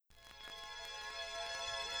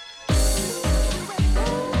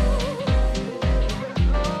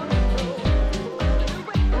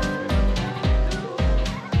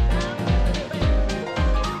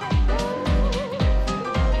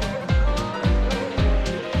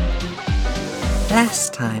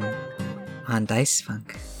Last time on Dice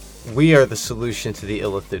Funk. We are the solution to the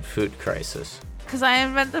Illithid food crisis. Because I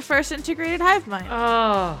invent the first integrated hive mind.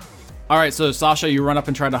 All right, so Sasha, you run up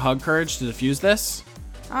and try to hug Courage to defuse this.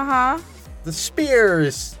 Uh-huh. The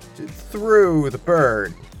spears through the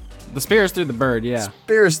bird. The spears through the bird, yeah.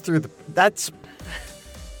 Spears through the... That's...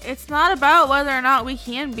 It's not about whether or not we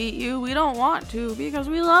can beat you. We don't want to because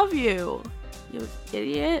we love you. You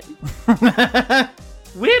idiot.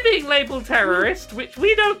 We're being labeled terrorists, which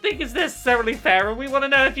we don't think is necessarily fair, and we want to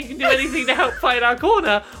know if you can do anything to help fight our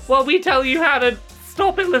corner while we tell you how to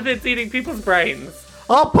stop Illithids eating people's brains.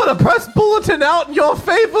 I'll put a press bulletin out in your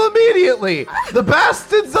favor immediately! The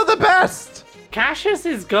bastards are the best! Cassius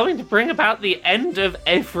is going to bring about the end of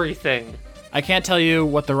everything. I can't tell you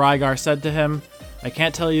what the Rygar said to him. I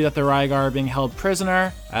can't tell you that the Rygar are being held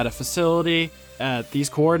prisoner at a facility at these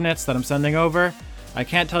coordinates that I'm sending over. I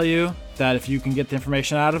can't tell you that if you can get the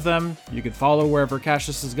information out of them, you can follow wherever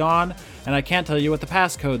Cassius is gone, and I can't tell you what the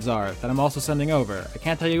passcodes are that I'm also sending over. I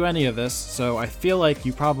can't tell you any of this, so I feel like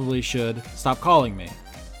you probably should stop calling me.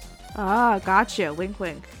 Ah, gotcha. Wink,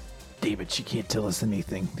 wink. Damn it, she can't tell us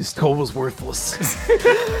anything. This toll was worthless.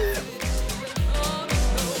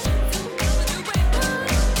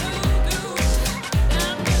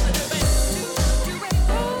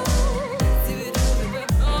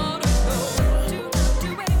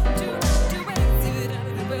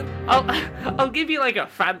 I'll give you like a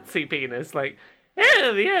fancy penis, like,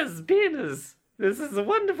 oh yes, penis. This is a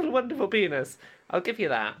wonderful, wonderful penis. I'll give you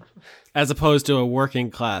that. As opposed to a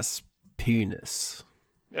working class penis.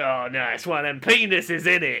 Oh, nice one, and penis is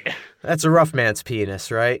in it. That's a rough man's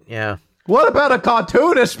penis, right? Yeah. What about a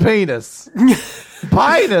cartoonish penis?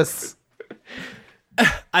 Penis!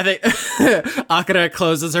 I think Akira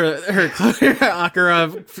closes her Akira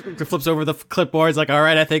flips over the clipboard. Is like, all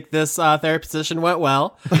right, I think this therapy session went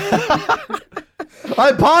well.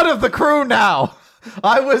 I'm part of the crew now.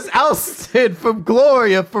 I was ousted from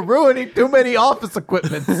Gloria for ruining too many office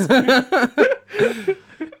equipment.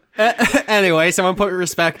 Anyway, someone put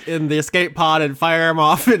respect in the escape pod and fire him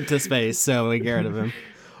off into space so we get rid of him.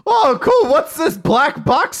 Oh, cool. What's this black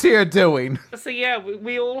box here doing? So yeah,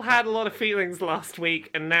 we all had a lot of feelings last week,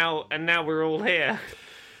 and now we're all here.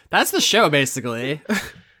 That's the show, basically.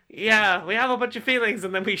 Yeah, we have a bunch of feelings,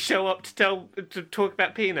 and then we show up to talk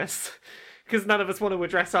about penis. Because none of us want to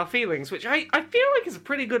address our feelings, which I feel like is a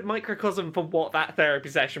pretty good microcosm for what that therapy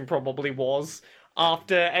session probably was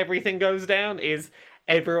after everything goes down, is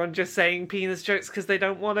everyone just saying penis jokes because they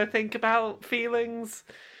don't want to think about feelings.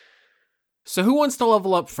 So who wants to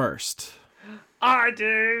level up first? I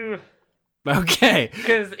do! Okay.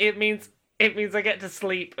 Because it means I get to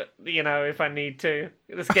sleep, if I need to.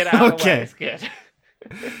 Let's get out of the way. It's good.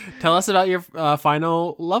 Tell us about your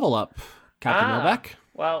final level up, Captain Melbeck.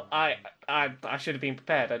 Well, I should have been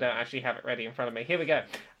prepared. I don't actually have it ready in front of me. Here we go.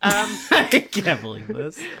 I can't believe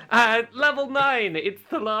this. Level 9. It's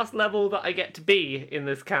the last level that I get to be in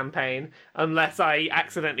this campaign, unless I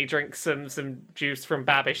accidentally drink some juice from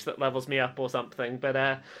Babish that levels me up or something.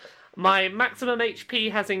 But my maximum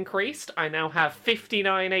HP has increased. I now have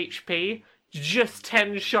 59 HP, just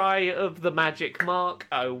 10 shy of the magic mark.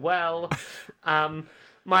 Oh well.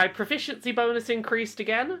 My proficiency bonus increased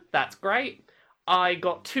again. That's great. I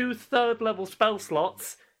got 2 third-level spell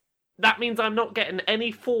slots. That means I'm not getting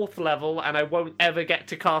any 4th level, and I won't ever get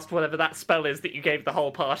to cast whatever that spell is that you gave the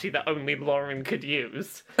whole party that only Lauren could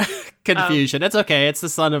use. Confusion. It's okay. It's the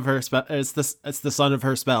son of her It's the son of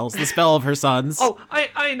her spells. The spell of her sons. Oh,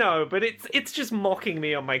 I know, but it's just mocking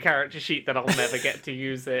me on my character sheet that I'll never get to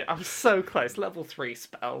use it. I'm so close. Level 3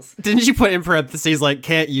 spells. Didn't you put in parentheses like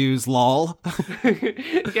can't use lol?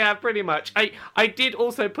 Yeah, pretty much. I did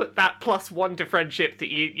also put that +1 to friendship that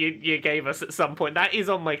you gave us at some point. That is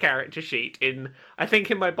on my character sheet in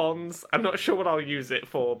my bonds. I'm not sure what I'll use it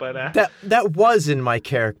for, but That was in my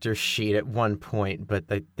character sheet at one point, but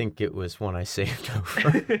I think it was one I saved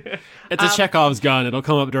over. It's a Chekhov's gun. It'll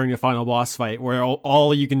come up during a final boss fight where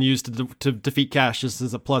all you can use to defeat Cassius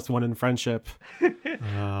is a +1 in friendship.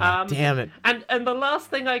 Damn it. And the last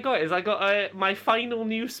thing I got is my final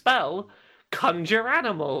new spell, Conjure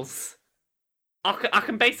Animals. I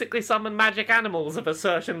can basically summon magic animals of a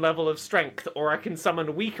certain level of strength, or I can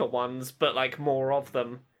summon weaker ones, but like more of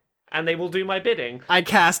them. And they will do my bidding. I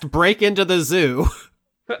cast Break into the Zoo.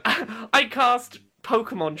 I cast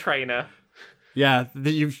Pokemon Trainer. Yeah,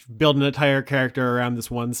 you build an entire character around this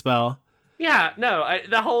one spell. Yeah, no,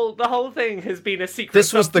 the whole thing has been a secret.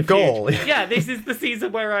 This was the subterfuge. goal. Yeah, this is the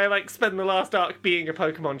season where I spend the last arc being a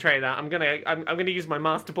Pokemon trainer. I'm gonna use my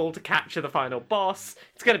Master Ball to capture the final boss.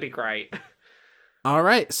 It's gonna be great. All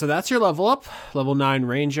right, so that's your level up, level 9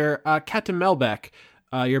 Ranger. Captain Melbeck,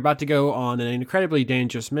 you're about to go on an incredibly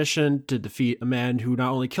dangerous mission to defeat a man who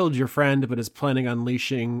not only killed your friend, but is planning on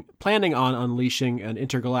unleashing an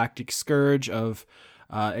intergalactic scourge of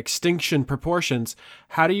extinction proportions.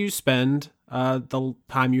 How do you spend the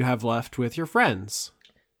time you have left with your friends?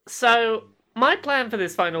 So, my plan for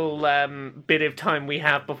this final bit of time we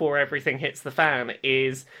have before everything hits the fan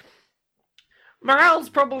is... morale's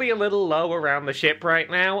probably a little low around the ship right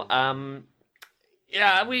now.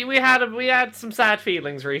 Yeah, we had some sad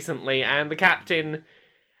feelings recently, and the captain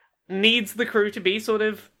needs the crew to be sort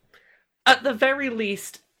of, at the very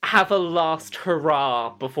least, have a last hurrah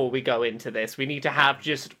before we go into this. We need to have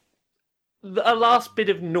just a last bit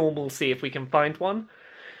of normalcy if we can find one.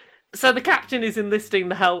 So the captain is enlisting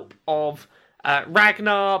the help of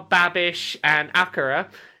Ragnar, Babish, and Akira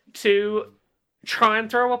to try and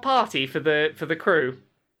throw a party for the crew,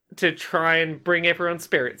 to try and bring everyone's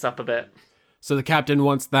spirits up a bit. So the captain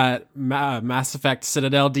wants that Mass Effect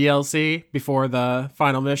Citadel DLC before the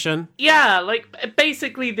final mission? Yeah, like,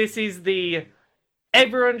 basically this is the...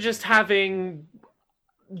 everyone just having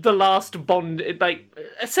the last bond... like,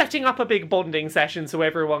 setting up a big bonding session so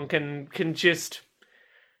everyone can just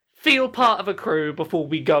feel part of a crew before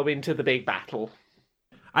we go into the big battle.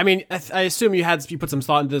 I mean, I assume you put some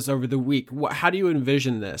thought into this over the week. How do you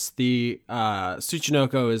envision this? The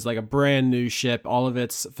Tsuchinoko is like a brand new ship. All of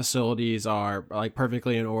its facilities are like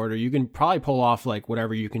perfectly in order. You can probably pull off like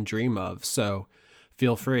whatever you can dream of. So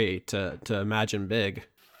feel free to imagine big.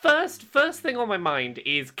 First thing on my mind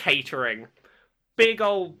is catering. Big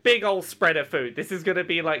old spread of food. This is going to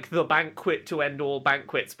be like the banquet to end all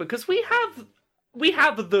banquets, because we have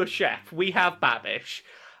the chef. We have Babish.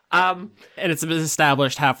 And it's been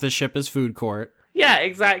established half the ship is food court. Yeah,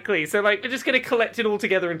 exactly. So, like, we're just going to collect it all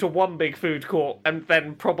together into one big food court and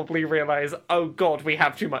then probably realize, oh god, we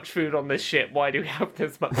have too much food on this ship. Why do we have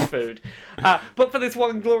this much food? But for this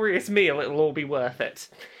one glorious meal, it'll all be worth it.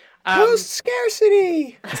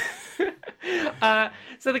 Post-scarcity!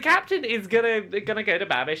 So the captain is gonna go to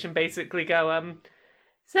Babish and basically go,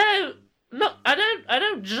 so... no, I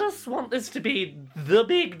don't just want this to be the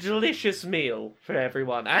big delicious meal for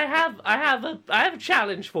everyone. I have a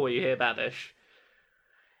challenge for you here, Babish.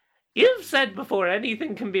 You've said before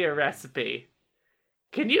anything can be a recipe.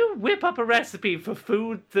 Can you whip up a recipe for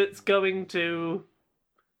food that's going to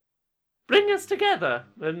bring us together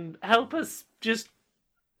and help us just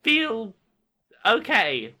feel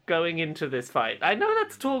okay going into this fight? I know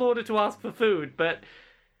that's a tall order to ask for food, but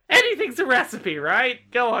anything's a recipe, right?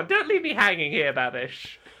 Go on, don't leave me hanging here,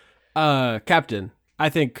 Babish. Captain, I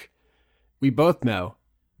think we both know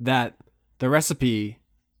that the recipe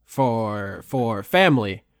for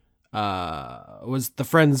family was the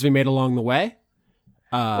friends we made along the way.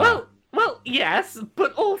 Well, yes,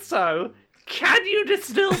 but also, can you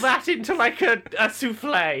distill that into like a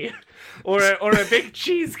souffle or a big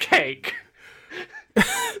cheesecake?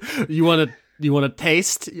 You want to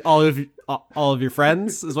taste all of your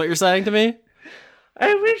friends? Is what you're saying to me?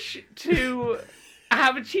 I wish to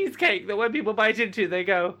have a cheesecake that when people bite into, they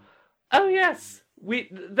go, "Oh yes,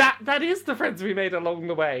 that is the friends we made along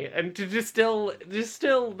the way," and to distill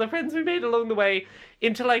the friends we made along the way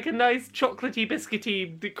into like a nice chocolatey,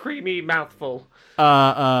 biscuity, creamy mouthful.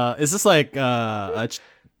 Is this like a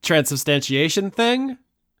transubstantiation thing?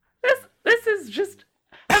 This is just.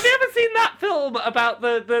 Have you ever seen that film about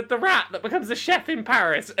the rat that becomes a chef in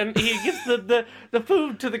Paris and he gives the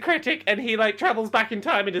food to the critic and he like travels back in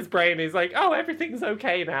time in his brain and he's like, oh, everything's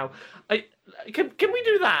okay now. Can we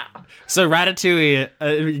do that? So Ratatouille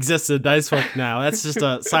exists in Dicefork now. That's just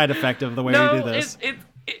a side effect of the way we do this.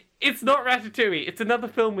 It's not Ratatouille. It's another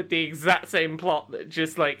film with the exact same plot that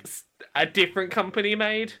just like a different company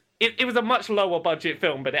made. It was a much lower budget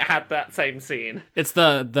film, but it had that same scene. It's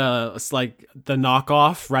it's like the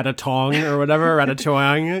knockoff Ratatouille or whatever,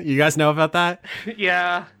 Ratatouille. You guys know about that?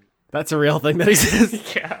 Yeah. That's a real thing that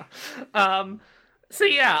exists. Yeah. So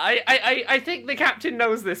yeah, I think the captain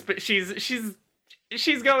knows this, but she's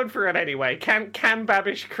going for it anyway. Can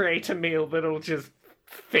Babish create a meal that'll just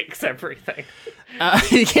fix everything?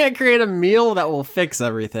 He can't create a meal that will fix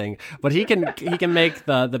everything, but he can make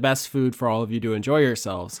the best food for all of you to enjoy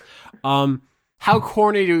yourselves. How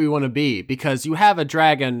corny do we want to be? Because you have a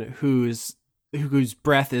dragon whose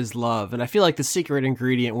breath is love, and I feel like the secret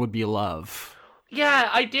ingredient would be love. Yeah,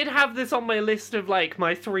 I did have this on my list of like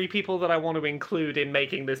my 3 people that I want to include in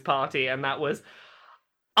making this party, and that was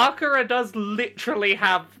Akira does literally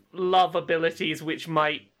have love abilities which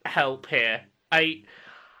might help here.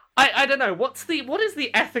 I don't know. What is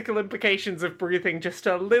the ethical implications of breathing just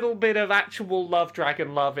a little bit of actual love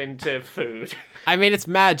dragon love into food? I mean, it's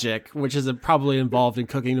magic, which is probably involved in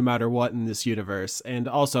cooking no matter what in this universe, and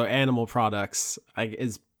also animal products.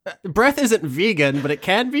 Breath isn't vegan, but it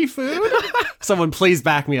can be food. Someone please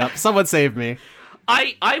back me up. Someone save me.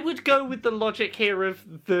 I would go with the logic here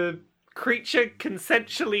of the creature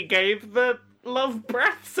consensually gave the love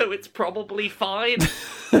breath, so it's probably fine.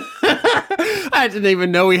 I didn't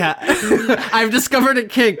even know we had. I've discovered a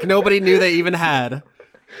kink nobody knew they even had.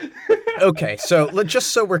 Okay, so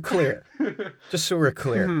just so we're clear,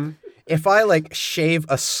 if I like shave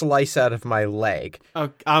a slice out of my leg,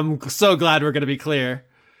 Oh, I'm so glad we're gonna be clear.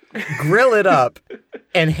 grill it up,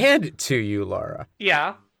 and hand it to you, Laura,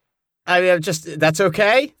 Yeah. I mean, that's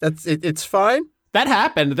okay. It's fine. That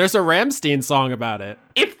happened. There's a Rammstein song about it.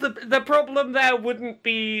 If the problem there wouldn't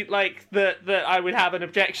be like that I would have an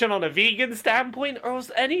objection on a vegan standpoint or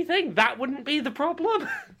anything, that wouldn't be the problem.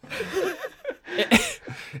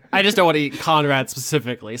 I just don't want to eat Conrad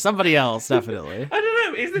specifically. Somebody else, definitely. I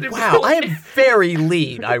don't know. Is it Wow, important? I am very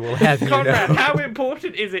lean. I will have you Conrad, know. how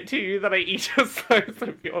important is it to you that I eat a slice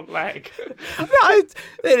of your leg? No, it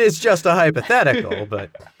is just a hypothetical,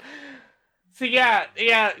 but. So yeah,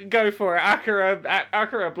 go for it.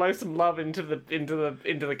 Akira, blow some love into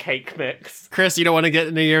the cake mix. Chris, you don't want to get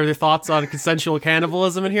into your thoughts on consensual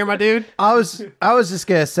cannibalism in here, my dude? I was just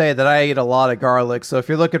gonna say that I eat a lot of garlic, so if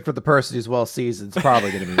you're looking for the person who's well seasoned, it's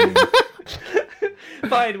probably gonna be me.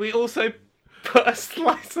 Fine. We also put a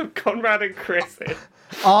slice of Conrad and Chris in.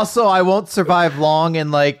 Also, I won't survive long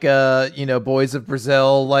in like Boys of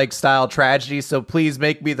Brazil like style tragedy, so please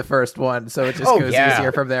make me the first one, so it just goes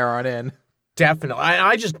easier from there on in. Definitely.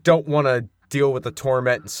 I just don't want to deal with the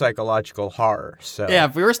torment and psychological horror. So Yeah,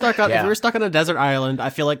 if we were stuck on a desert island, I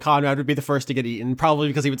feel like Conrad would be the first to get eaten, probably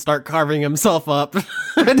because he would start carving himself up.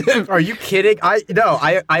 Are you kidding?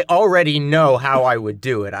 I already know how I would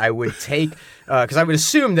do it. I would take because I would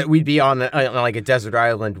assume that we'd be on like a desert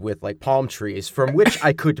island with like palm trees from which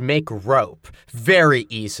I could make rope very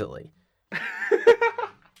easily.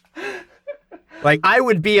 Like I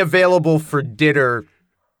would be available for dinner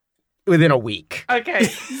within a week. Okay,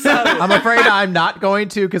 so I'm afraid I'm not going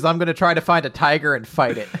to, because I'm going to try to find a tiger and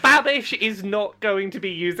fight it. Babish is not going to be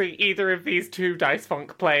using either of these two Dice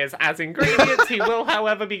Funk players as ingredients. He will,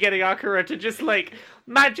 however, be getting Akira to just, like,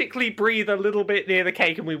 magically breathe a little bit near the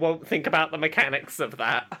cake, and we won't think about the mechanics of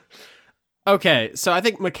that. Okay, so I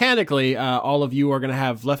think mechanically, all of you are going to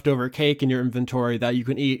have leftover cake in your inventory that you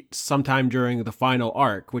can eat sometime during the final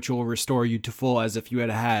arc, which will restore you to full as if you had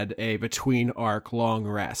had a between arc long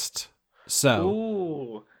rest. So,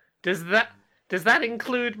 Ooh, does that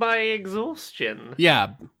include my exhaustion?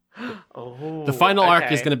 yeah, Oh, the final arc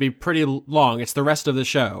is okay. going to be pretty long. It's the rest of the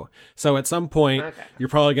show. So at some point, Okay. you're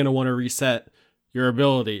probably going to want to reset your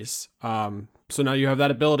abilities. So now you have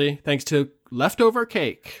that ability thanks to leftover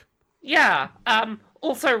cake. Yeah,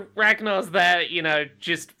 also Ragnar's there,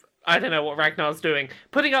 just, I don't know what Ragnar's doing.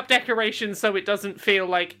 Putting up decorations so it doesn't feel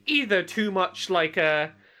like either too much like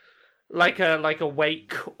a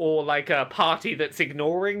wake or like a party that's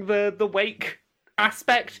ignoring the wake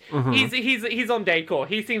aspect. He's on decor.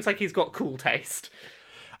 He seems like he's got cool taste.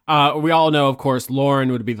 We all know, of course,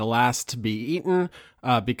 Lauren would be the last to be eaten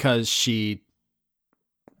because she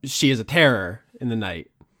is a terror in the night.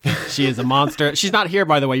 She is a monster. She's not here,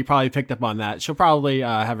 by the way. You probably picked up on that. She'll probably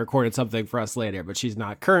have recorded something for us later, but she's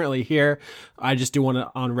not currently here. I just do want to,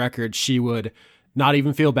 on record, she would not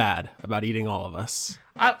even feel bad about eating all of us.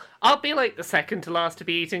 I'll be like the second to last to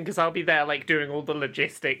be eaten because I'll be there like doing all the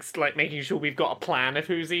logistics, like making sure we've got a plan of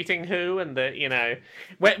who's eating who, and that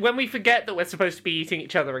when we forget that we're supposed to be eating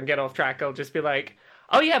each other and get off track, I'll just be like,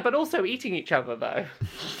 oh yeah, but also eating each other though.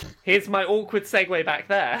 Here's my awkward segue back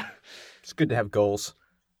there. It's good to have goals.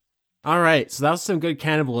 All right, so that was some good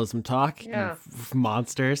cannibalism talk. Yeah.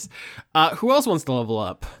 Monsters. Who else wants to level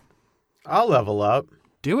up? I'll level up.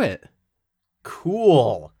 Do it.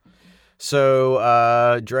 Cool.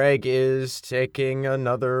 So, Drag is taking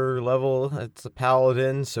another level. It's a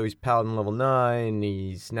paladin, so he's paladin level 9.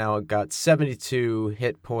 He's now got 72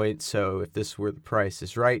 hit points, so if this were the Price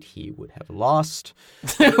is Right, he would have lost.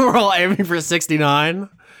 We're all aiming for 69.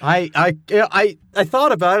 I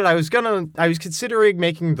thought about it. I was considering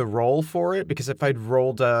making the roll for it, because if I'd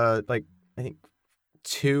rolled, I think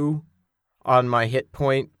 2 on my hit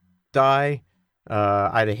point die,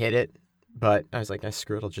 I'd have hit it. But I was like,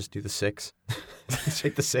 screw it, I'll just do the 6.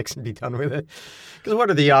 Take the 6 and be done with it. Because what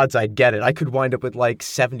are the odds I'd get it? I could wind up with like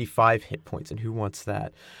 75 hit points, and who wants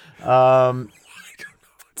that?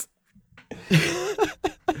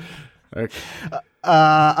 Okay.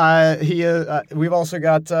 We've also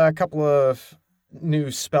got a couple of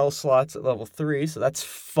new spell slots at level 3, so that's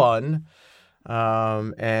fun.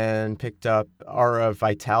 And picked up Aura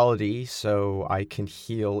Vitality, so I can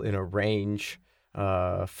heal in a range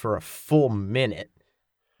for a full minute.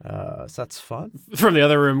 So that's fun. From the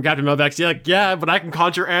other room, Captain Melbeck's like, yeah, but I can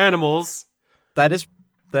conjure animals. That is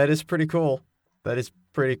pretty cool. That is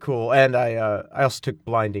pretty cool. And I also took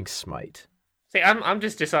Blinding Smite. See, I'm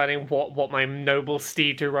just deciding what my noble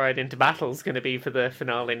steed to ride into battle is going to be for the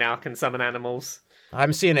finale now. Can summon animals.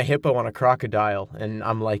 I'm seeing a hippo on a crocodile, and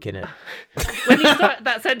I'm liking it. When you started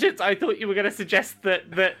that sentence, I thought you were going to suggest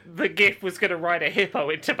that the GIF was going to ride a hippo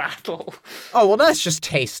into battle. Oh, well, that's just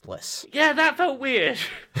tasteless. Yeah, that felt weird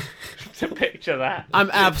to picture that. I'm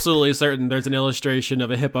absolutely certain there's an illustration of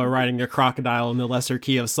a hippo riding a crocodile in the Lesser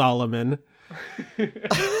Key of Solomon.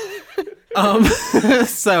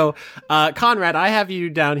 So, Conrad, I have you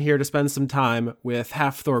down here to spend some time with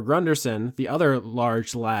Hafthor Grunderson, the other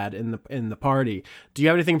large lad in the party. Do you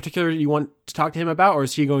have anything in particular you want to talk to him about, or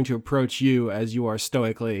is he going to approach you as you are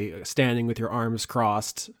stoically standing with your arms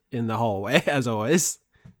crossed in the hallway, as always?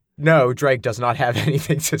 No, Drake does not have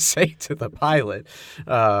anything to say to the pilot,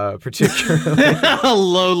 particularly. A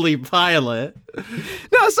lowly pilot.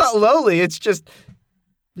 No, it's not lowly. It's just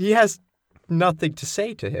he has nothing to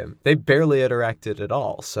say to him. They barely interacted at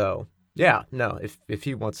all. So, yeah, no, if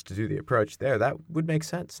he wants to do the approach there, that would make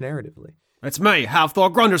sense narratively. It's me,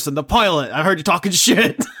 Hafthor Grunderson, the pilot. I heard you talking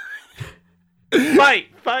shit. Fight!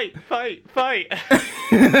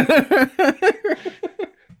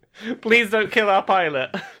 Please don't kill our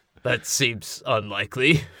pilot. That seems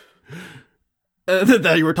unlikely.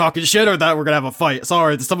 That you were talking shit or that we're going to have a fight.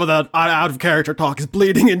 Sorry, some of that out of character talk is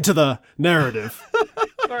bleeding into the narrative.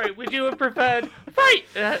 Sorry, would you have preferred fight?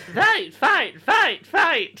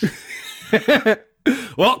 Fight!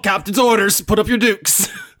 Well, captain's orders. Put up your dukes.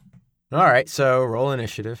 All right, so roll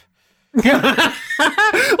initiative. What's that?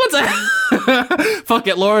 Fuck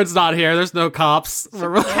it, Lauren's not here. There's no cops.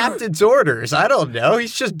 Captain's orders. I don't know.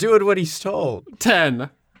 He's just doing what he's told. 10.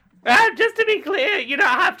 Just to be clear, you don't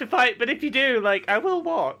have to fight, but if you do, I will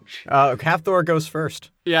watch. Hafthor goes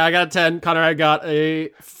first. Yeah, I got a 10. Connor, I got a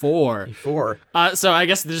 4. 4. So I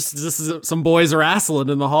guess this is some boys wrestling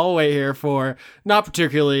in the hallway here for not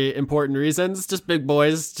particularly important reasons. Just big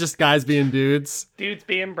boys, just guys being dudes. Dudes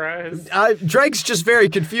being bros. Drake's just very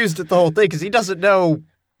confused at the whole thing because he doesn't know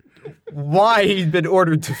why he'd been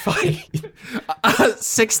ordered to fight.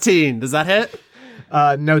 16. Does that hit?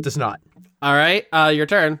 No, it does not. All right, your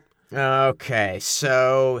turn. Okay,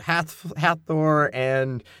 so Hathor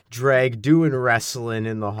and Dreg doing wrestling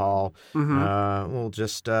in the hall. Mm-hmm. We'll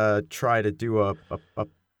just try to do a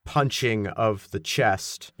punching of the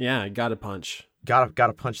chest. Yeah, gotta punch.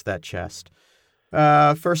 Gotta punch that chest.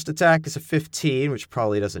 First attack is a 15, which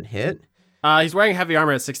probably doesn't hit. He's wearing heavy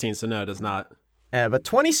armor at 16, so no, it does not. But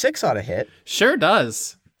 26 ought to hit. Sure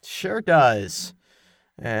does. Sure does.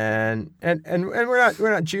 And we're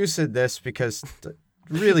not juicing this because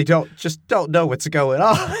really don't know what's going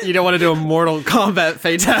on. You don't want to do a Mortal Kombat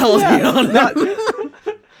fatality on him.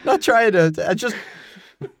 Not trying to.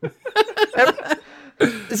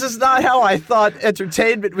 This is not how I thought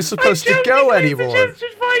entertainment was supposed to go anymore. I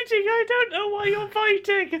suggested fighting. I don't know why you're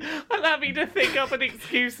fighting. I'm having to think up an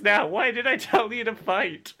excuse now. Why did I tell you to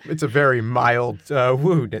fight? It's a very mild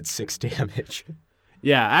wound at 6 damage.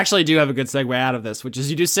 Yeah, I actually do have a good segue out of this, which is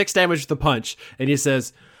you do 6 damage with the punch, and he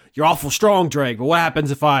says, "You're awful strong, Drake, but what happens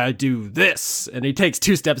if I do this?" And he takes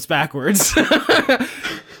 2 steps backwards.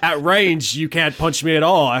 At range, you can't punch me at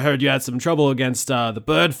all. I heard you had some trouble against the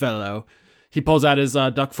bird fellow. He pulls out his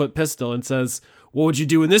duckfoot pistol and says, "What would you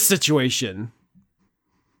do in this situation?"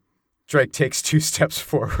 Drake takes 2 steps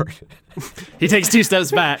forward. He takes 2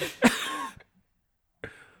 steps back.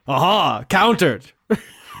 Aha, countered.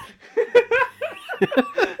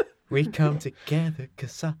 We come together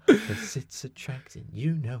because opposites attract, and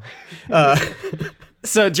you know.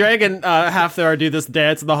 So Drake and Hafthor do this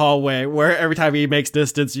dance in the hallway where every time he makes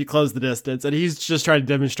distance, you close the distance. And he's just trying to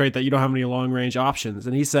demonstrate that you don't have any long-range options.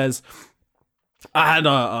 And he says, "I had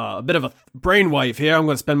a bit of a brainwave here. I'm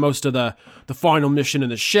going to spend most of the final mission in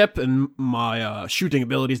the ship, and my shooting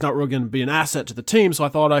ability is not really going to be an asset to the team, so I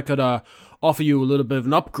thought I could offer you a little bit of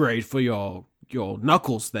an upgrade for your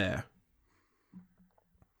knuckles there."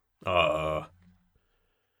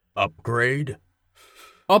 Upgrade?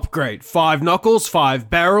 Upgrade. 5 knuckles,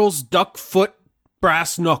 5 barrels, duck foot,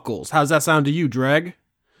 brass knuckles. How's that sound to you, Dreg?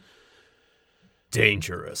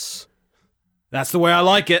 Dangerous. That's the way I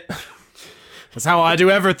like it. That's how I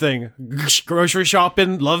do everything. Grocery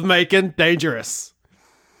shopping, love making, dangerous.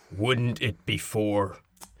 Wouldn't it be 4?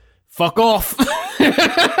 Fuck off.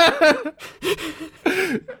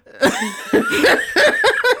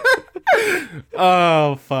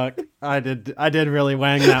 Oh fuck! I did really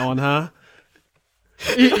wang that one, huh?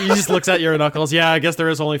 He just looks at your knuckles. Yeah, I guess there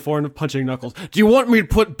is only 4 punching knuckles. Do you want me to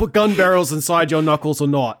put gun barrels inside your knuckles or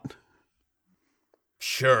not?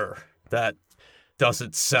 Sure. That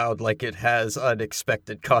doesn't sound like it has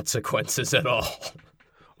unexpected consequences at all.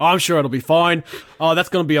 I'm sure it'll be fine. That's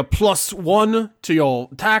going to be a +1 to your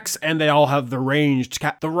attacks, and they all have the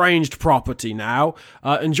ranged property now.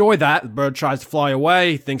 Enjoy that. The bird tries to fly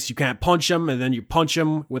away, thinks you can't punch him, and then you punch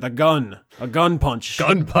him with a gun punch.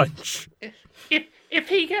 Gun punch. If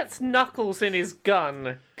he gets knuckles in his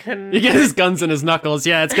gun, can... He gets his guns in his knuckles.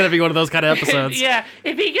 Yeah, it's going to be one of those kind of episodes. Yeah,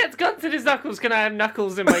 if he gets guns in his knuckles, can I have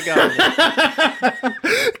knuckles in my gun?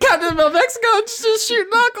 Captain Melbeck's going to just shoot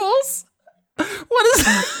knuckles. What is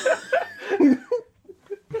that?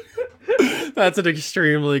 That's an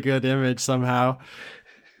extremely good image somehow.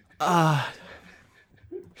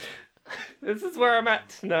 This is where I'm at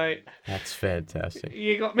tonight. That's fantastic.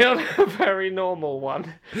 You got me on a very normal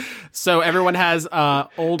one. So everyone has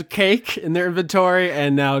old cake in their inventory,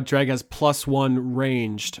 and now Dreg has +1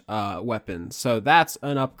 ranged weapons. So that's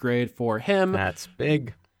an upgrade for him. That's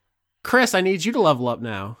big. Chris, I need you to level up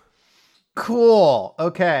now. Cool.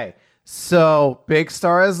 Okay. So Big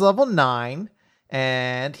Star is level 9,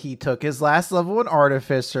 and he took his last level in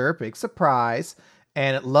Artificer. Big surprise.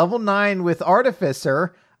 And at level 9 with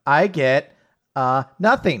Artificer, I get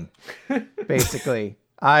nothing. Basically,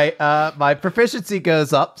 my proficiency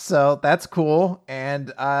goes up, so that's cool,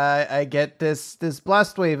 and I get this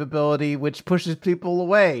blast wave ability, which pushes people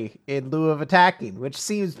away in lieu of attacking, which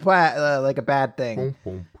seems like a bad thing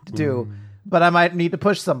to do, but I might need to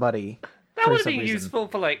push somebody. That would be useful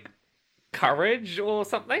for like courage or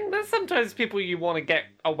something. There's sometimes people you want to get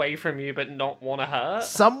away from you but not want to hurt.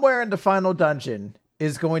 Somewhere in the final dungeon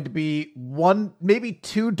is going to be 1, maybe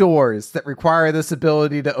 2 doors that require this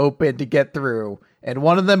ability to open to get through. And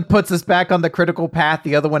one of them puts us back on the critical path.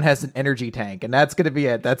 The other one has an energy tank. And that's going to be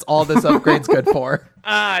it. That's all this upgrade's good for.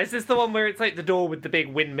 Is this the one where it's like the door with the big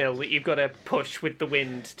windmill that you've got to push with the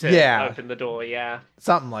wind to open the door? Yeah.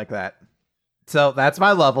 Something like that. So that's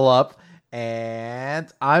my level up. And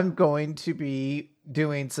I'm going to be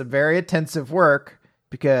doing some very intensive work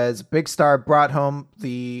because Big Star brought home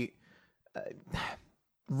the...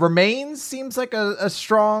 remains seems like a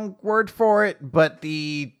strong word for it, but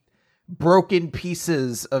the broken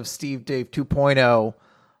pieces of Steve Dave 2.0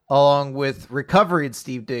 along with recovered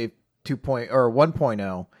Steve Dave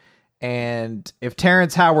 1.0. And if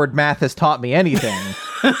Terrence Howard math has taught me anything,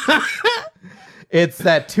 it's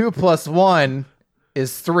that 2 + 1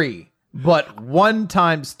 is 3, but 1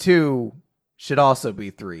 times 2 should also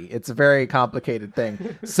be 3. It's a very complicated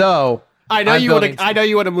thing. So I know you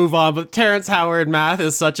want to move on, but Terrence Howard math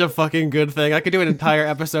is such a fucking good thing. I could do an entire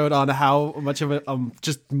episode on how much of a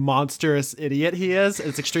just monstrous idiot he is.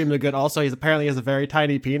 It's extremely good. Also, he apparently has a very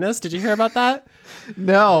tiny penis. Did you hear about that?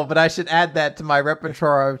 No, but I should add that to my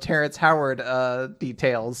repertoire of Terrence Howard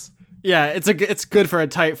details. Yeah, it's good for a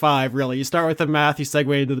type 5, really. You start with the math, you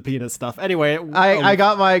segue into the penis stuff. Anyway, I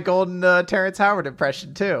got my golden Terrence Howard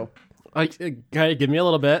impression too. Okay, give me a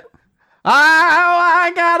little bit.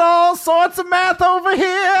 I got all sorts of math over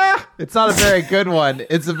here. It's not a very good one.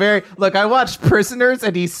 It's a very... Look, I watched Prisoners,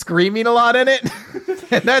 and he's screaming a lot in it.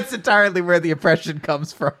 And that's entirely where the impression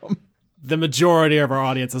comes from. The majority of our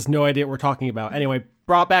audience has no idea what we're talking about. Anyway,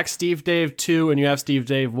 brought back Steve Dave 2, and you have Steve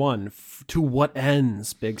Dave 1. To what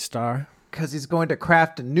ends, Big Star? Because he's going to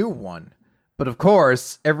craft a new one. But of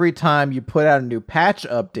course, every time you put out a new patch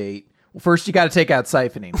update, well, first you got to take out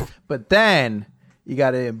siphoning. But then... you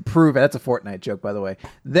got to improve it. That's a Fortnite joke, by the way.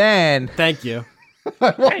 Then... Thank you.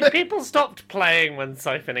 Hey, people stopped playing when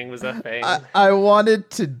siphoning was a thing. I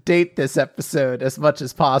wanted to date this episode as much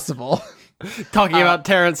as possible. Talking about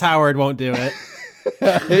Terrence Howard won't do it.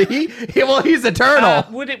 He's eternal.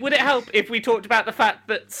 Would it help if we talked about the fact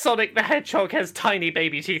that Sonic the Hedgehog has tiny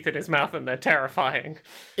baby teeth in his mouth and they're terrifying?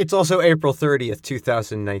 It's also April 30th,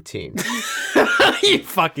 2019. You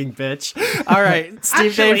fucking bitch. All right,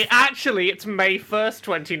 Steve Dave. Actually, it's May 1st,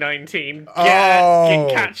 2019.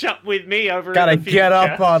 Catch up with me over Gotta in the future. get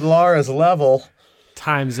up on Laura's level.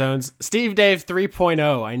 Time zones. Steve Dave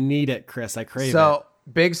 3.0. I need it, Chris. I crave it. So,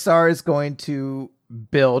 Big Star is going to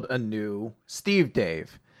build a new Steve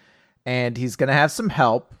Dave. And he's going to have some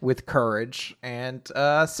help with Courage and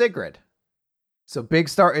Sigrid. So, Big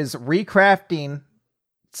Star is recrafting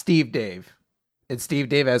Steve Dave. And Steve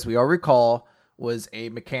Dave, as we all recall, was a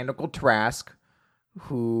mechanical Trask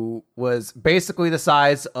who was basically the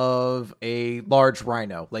size of a large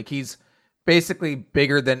rhino. Like, he's basically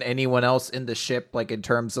bigger than anyone else in the ship, like in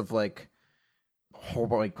terms of like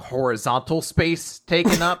horizontal space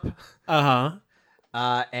taken up.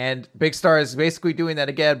 And Big Star is basically doing that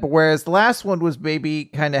again. But whereas the last one was maybe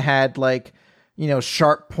kind of had like,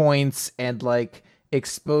 sharp points and like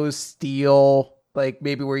exposed steel, like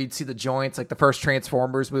maybe where you'd see the joints, like the first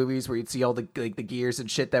Transformers movies where you'd see all the the gears and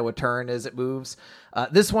shit that would turn as it moves.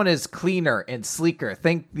 This one is cleaner and sleeker.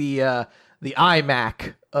 Think the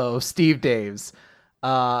iMac of Steve Dave's.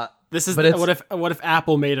 This is what if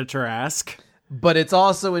Apple made a Tarrasque? But it's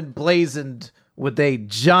also emblazoned with a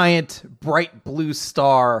giant bright blue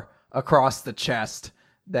star across the chest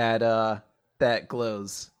that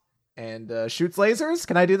glows and shoots lasers.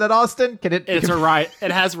 Can I do that, Austin? Can it?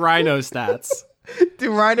 It has Rhino stats.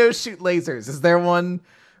 Do rhinos shoot lasers? Is there one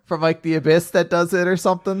from like the Abyss that does it or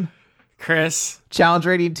something? Chris, challenge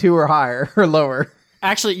rating 2 or higher or lower.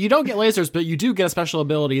 Actually, you don't get lasers, but you do get a special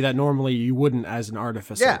ability that normally you wouldn't as an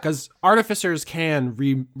artificer. Yeah. Because artificers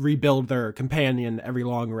can rebuild their companion every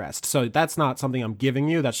long rest. So that's not something I'm giving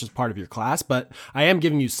you. That's just part of your class. But I am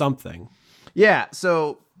giving you something. Yeah.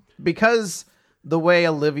 So because the way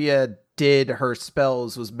Olivia did her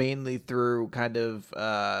spells was mainly through kind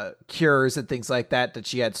of cures and things like that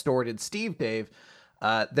she had stored in Steve Dave,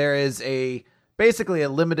 there is basically a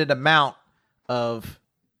limited amount of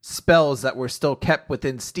spells that were still kept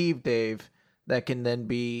within Steve Dave that can then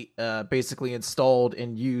be basically installed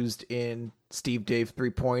and used in Steve Dave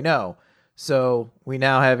 3.0. So we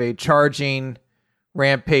now have a charging,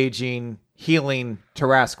 rampaging, healing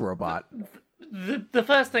Tarrasque robot. The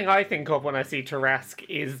first thing I think of when I see Tarrasque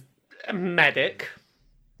is a medic.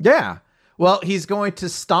 Yeah. Well, he's going to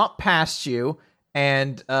stomp past you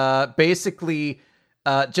and basically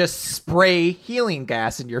just spray healing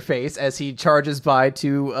gas in your face as he charges by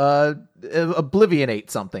to oblivionate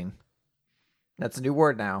something. That's a new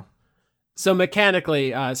word now. So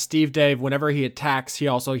mechanically, Steve Dave, whenever he attacks, he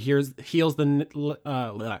also heals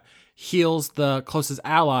the closest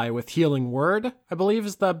ally with Healing Word, I believe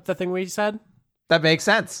is the thing we said. That makes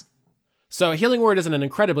sense. So Healing Word isn't an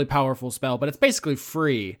incredibly powerful spell, but it's basically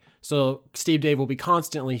free. So Steve Dave will be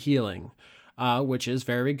constantly healing. Which is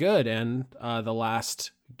very good, and the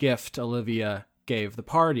last gift Olivia gave the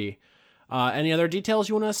party. Any other details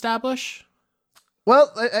you want to establish?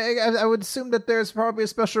 Well, I would assume that there's probably a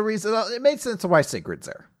special reason. It made sense why Sigrid's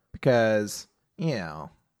there. Because, at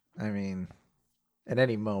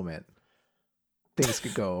any moment, things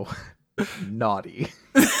could go naughty.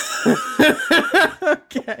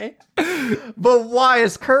 Okay. But why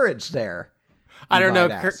is Courage there? I don't know,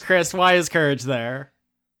 Chris, why is Courage there?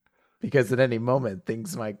 Because at any moment,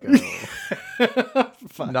 things might go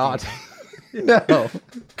not. No.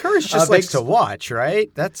 Courage just likes to watch, right?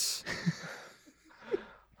 That's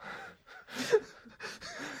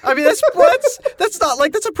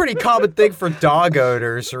that's a pretty common thing for dog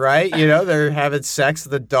owners, right? They're having sex,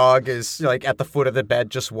 the dog is like at the foot of the bed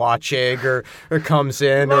just watching or comes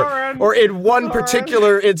in Lauren, or in one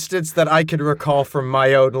particular instance that I can recall from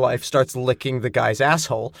my own life starts licking the guy's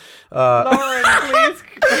asshole. Lauren,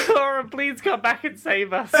 please come back and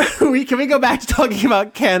save us. Can we go back to talking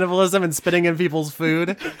about cannibalism and spitting in people's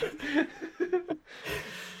food?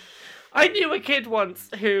 I knew a kid once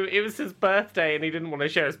who, it was his birthday and he didn't want to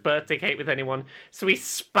share his birthday cake with anyone, so he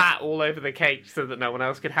spat all over the cake so that no one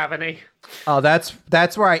else could have any. Oh, that's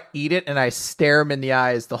where I eat it and I stare him in the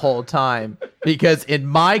eyes the whole time. Because in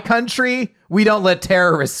my country, we don't let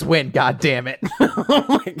terrorists win, goddammit.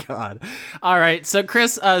 Oh my god. All right, so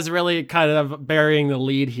Chris is really kind of burying the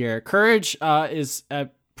lead here. Courage is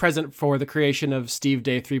present for the creation of Steve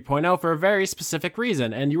Dave 3.0 for a very specific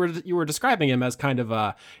reason, and you were describing him as kind of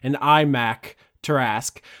an iMac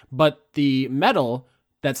Tarrasque, but the metal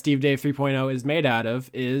that Steve Dave 3.0 is made out of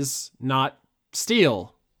is not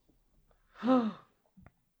steel.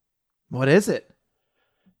 What is it?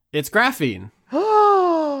 It's graphene.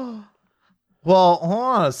 Well, hold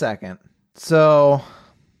on a second. So,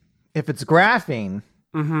 if it's graphene,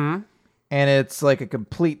 and it's like a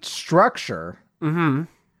complete structure,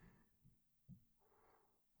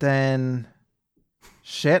 then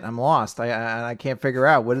shit, I'm lost. I can't figure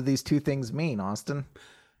out, what do these two things mean, Austin?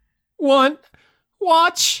 One,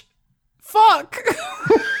 watch, fuck.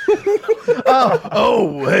 Hey,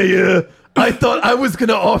 I thought I was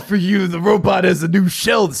gonna offer you the robot as a new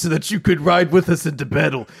shell so that you could ride with us into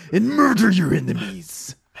battle and murder your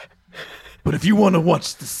enemies. But if you want to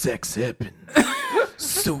watch the sex happen,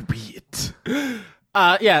 so be it.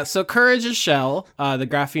 Yeah, so Courage's shell, the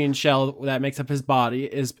graphene shell that makes up his body,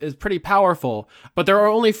 is pretty powerful. But there are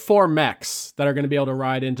only 4 mechs that are going to be able to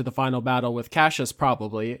ride into the final battle with Cassius,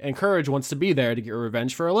 probably. And Courage wants to be there to get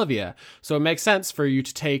revenge for Olivia. So it makes sense for you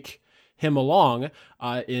to take him along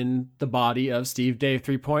in the body of Steve Dave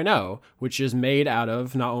 3.0, which is made out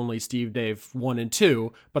of not only Steve Dave 1 and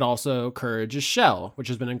 2, but also Courage's shell, which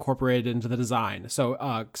has been incorporated into the design.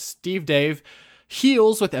 So Steve Dave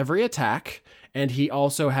heals with every attack. And he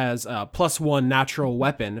also has a +1 natural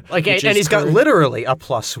weapon. And he's got literally a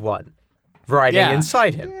 +1 riding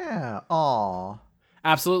inside him. Yeah. Aw.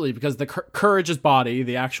 Absolutely, because the Courage's body,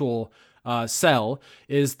 the actual cell,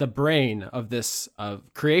 is the brain of this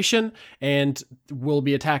creation, and will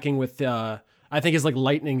be attacking with I think his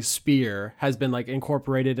lightning spear has been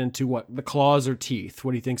incorporated into the claws or teeth.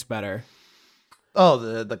 What do you think's better? Oh,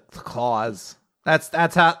 the claws.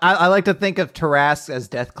 That's how I like to think of Tarrasque as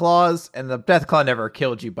Death Claws, and the Death Claw never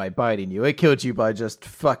killed you by biting you. It killed you by just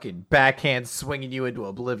fucking backhand swinging you into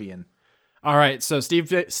oblivion. All right, so Steve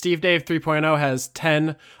Dave 3.0 has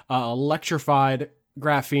 10 electrified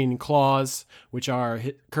graphene claws, which are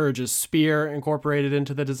Courage's spear incorporated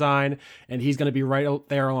into the design, and he's going to be right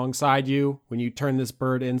there alongside you when you turn this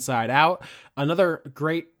bird inside out. Another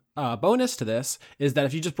great bonus to this is that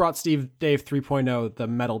if you just brought Steve Dave 3.0, the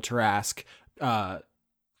metal Tarrasque,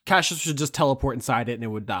 Cassius should just teleport inside it and it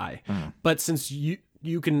would die. But since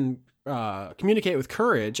you can communicate with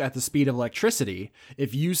Courage at the speed of electricity,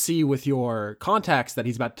 if you see with your contacts that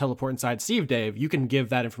he's about to teleport inside Steve Dave, you can give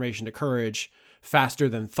that information to Courage faster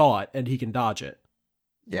than thought, and he can dodge it.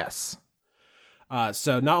 Yes.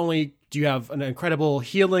 So not only do you have an incredible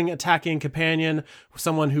healing, attacking companion,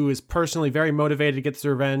 someone who is personally very motivated to get this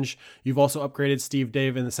revenge, you've also upgraded Steve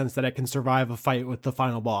Dave in the sense that it can survive a fight with the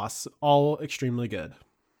final boss. All extremely good.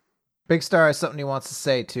 Big Star has something he wants to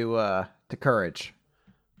say to Courage.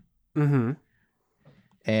 Mm-hmm.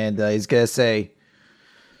 And he's going to say,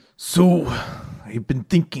 So, I've been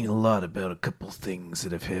thinking a lot about a couple things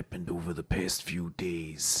that have happened over the past few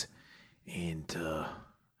days. And,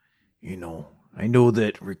 I know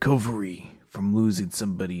that recovery from losing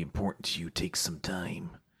somebody important to you takes some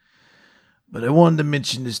time. But I wanted to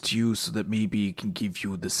mention this to you so that maybe it can give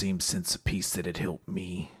you the same sense of peace that it helped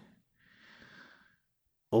me.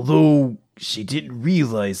 Although she didn't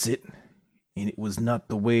realize it, and it was not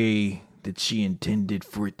the way that she intended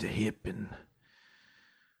for it to happen,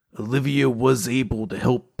 Olivia was able to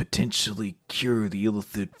help potentially cure the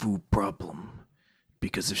Illithid food problem.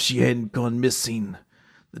 Because if she hadn't gone missing,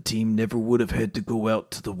 the team never would have had to go out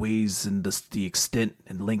to the ways and the extent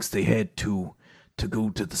and lengths they had to go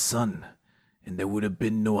to the sun, and there would have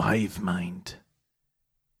been no hive mind.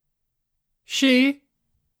 She?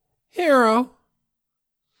 Hero?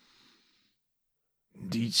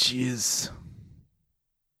 Indeed she is.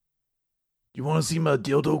 You want to see my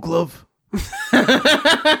dildo glove?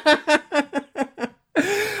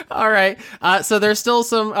 All right. So there's still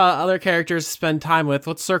some other characters to spend time with.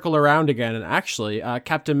 Let's circle around again. And actually,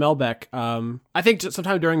 Captain Melbeck, I think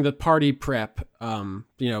sometime during the party prep,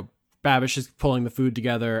 Babish is pulling the food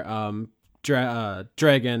together.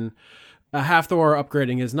 Dragon, Hathor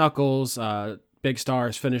upgrading his knuckles. Big Star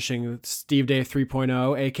is finishing Steve Dave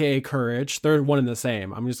 3.0, aka Courage. They're one and the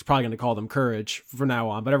same. I'm just probably going to call them Courage from now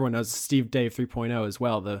on, but everyone knows Steve Dave 3.0 as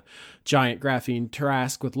well. The giant graphene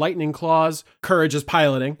Tarrasque with lightning claws. Courage is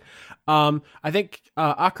piloting. I think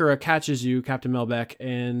Akira catches you, Captain Melbeck,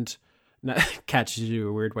 and catches you,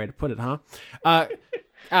 a weird way to put it, huh?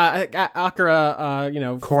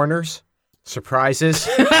 Akira, Corners, surprises.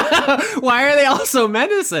 Why are they all so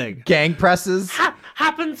menacing? gang presses.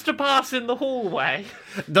 Happens to pass in the hallway.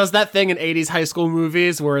 Does that thing in 80s high school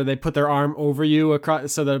movies where they put their arm over you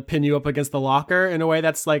across so they pin you up against the locker in a way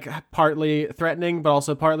that's partly threatening but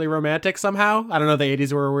also partly romantic somehow? I don't know, the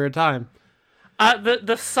 80s were a weird time.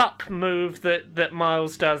 The sup move that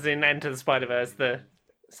Miles does in Enter the Spider-Verse, the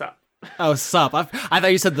sup. Oh, sup. I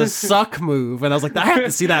thought you said the suck move, and I was like, I have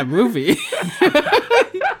to see that movie.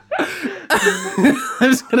 I'm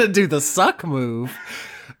just gonna do the suck move.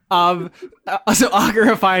 So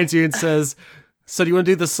Akira finds you and says, so do you want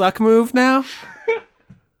to do the suck move now?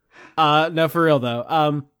 No, for real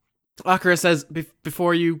though. Akira says,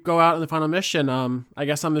 before you go out on the final mission, I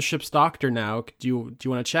guess I'm the ship's doctor now. Do you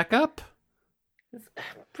want to check up?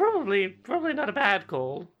 Probably not a bad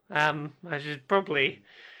call. I should probably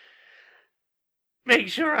make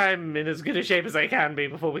sure I'm in as good a shape as I can be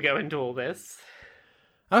before we go into all this.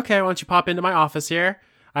 Okay, why don't you pop into my office here?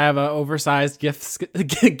 I have an oversized GIF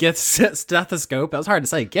stethoscope. That was hard to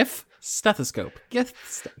say. GIF stethoscope.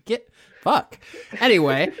 Fuck.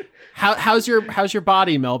 Anyway, how's your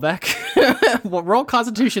body, Melbeck? Well, roll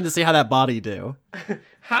Constitution to see how that body do.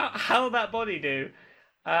 How that body do?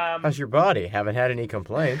 How's your body? Haven't had any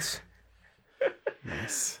complaints.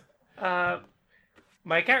 Nice.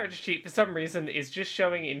 My character sheet, for some reason, is just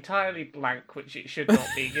showing entirely blank, which it should not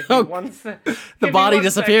be. Give me one The body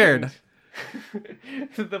disappeared.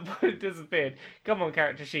 The body disappeared. Come on,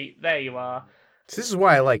 character sheet. There you are. This is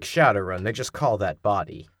why I like Shadowrun. They just call that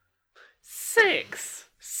body. 6.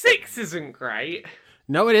 6 isn't great.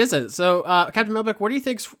 No, it isn't. So, Captain Melbeck, what do you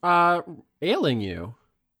think's ailing you?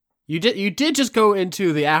 You did just go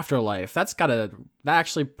into the afterlife. That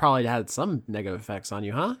actually probably had some negative effects on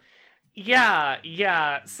you, huh?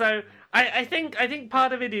 Yeah. So I think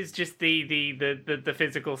part of it is just the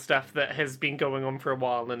physical stuff that has been going on for a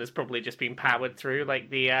while and has probably just been powered through, like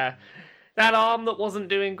the that arm that wasn't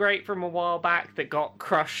doing great from a while back that got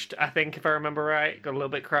crushed. I think, if I remember right, got a little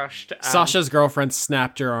bit crushed. Sasha's girlfriend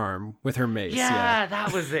snapped her arm with her mace. Yeah,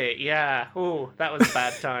 that was it. Yeah. Ooh, that was a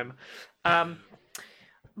bad time.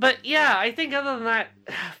 But yeah, I think other than that,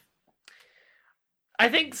 I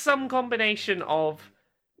think some combination of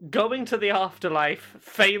going to the afterlife,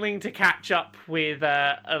 failing to catch up with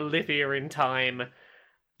Olivia in time,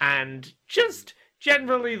 and just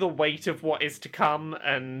generally the weight of what is to come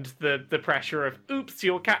and the pressure of, oops,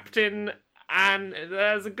 you're captain, and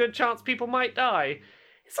there's a good chance people might die.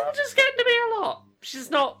 It's all just getting to be a lot. She's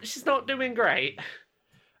not doing great.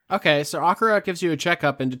 Okay, so Akira gives you a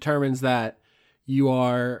checkup and determines that you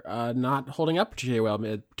are not holding up particularly well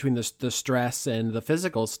between the stress and the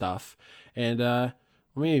physical stuff. And let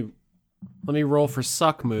me roll for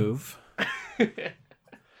suck move.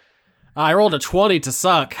 I rolled a 20 to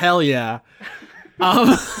suck. Hell yeah.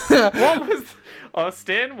 What was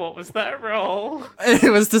Austin? What was that roll?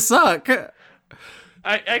 It was to suck.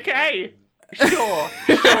 Okay. Sure,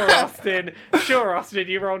 Austin. Sure, Austin,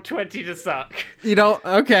 you rolled 20 to suck.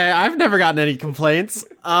 Okay, I've never gotten any complaints.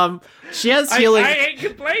 She has healing. I ain't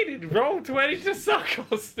complaining. Roll 20 to suck,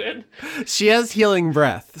 Austin. She has healing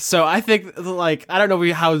breath. So I think, I don't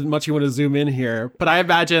know how much you want to zoom in here, but I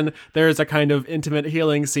imagine there's a kind of intimate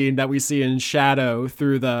healing scene that we see in shadow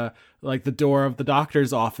through the door of the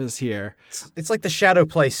doctor's office here. It's like the shadow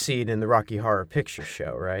play scene in the Rocky Horror Picture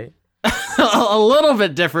Show, right? A little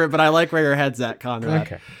bit different, but I like where your head's at, Conrad.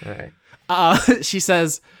 Okay, all right. She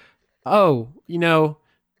says, "Oh,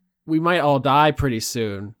 we might all die pretty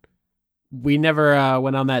soon. We never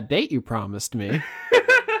went on that date you promised me."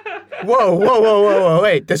 Whoa,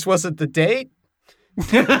 wait, this wasn't the date?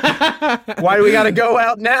 Why do we gotta go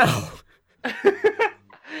out now?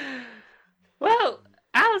 Well,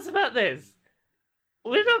 how's about this?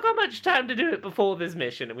 We've not got much time to do it before this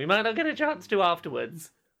mission, and we might not get a chance to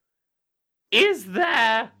afterwards. Is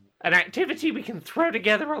there an activity we can throw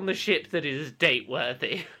together on the ship that is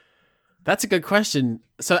date-worthy? That's a good question.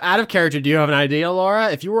 So out of character, do you have an idea,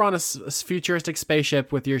 Laura? If you were on a futuristic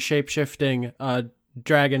spaceship with your shape-shifting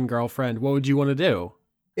dragon girlfriend, what would you want to do?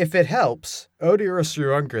 If it helps, Odiorus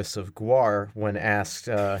Ruungris of Gwar, when asked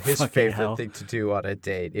his favorite thing to do on a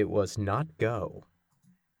date, it was not go.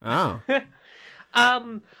 Oh.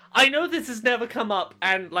 I know this has never come up,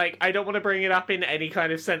 and, I don't want to bring it up in any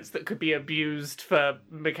kind of sense that could be abused for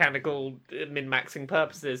mechanical min-maxing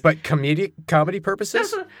purposes. But comedy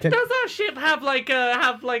purposes? Does our ship have,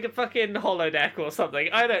 a fucking holodeck or something?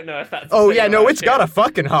 I don't know if that's... Oh, yeah, no, it's got a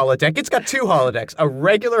fucking holodeck. It's got 2 holodecks. A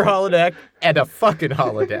regular holodeck and a fucking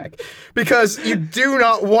holodeck. Because you do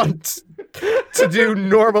not want to do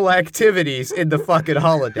normal activities in the fucking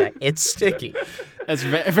holodeck. It's sticky. It's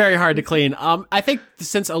very hard to clean. I think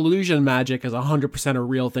since illusion magic is 100% a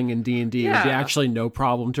real thing in D&D, it'd be actually no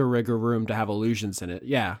problem to rig a room to have illusions in it.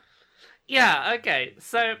 Yeah. Yeah, okay.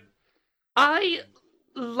 So, I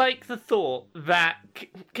like the thought that,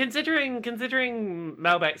 considering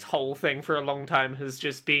Melbeck's whole thing for a long time has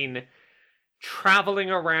just been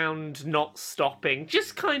traveling around, not stopping,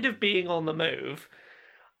 just kind of being on the move,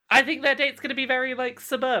 I think their date's going to be very,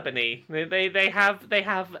 suburban-y. They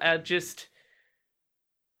have just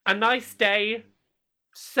a nice day,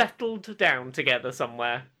 settled down together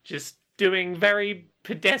somewhere, just doing very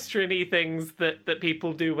pedestrian-y things that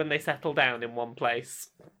people do when they settle down in one place.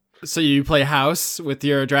 So you play house with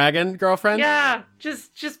your dragon girlfriend? Yeah,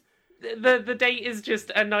 just the date is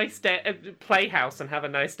just a nice day, play house and have a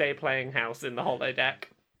nice day playing house in the holodeck.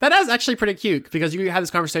 That is actually pretty cute, because you had this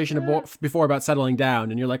conversation before about settling down,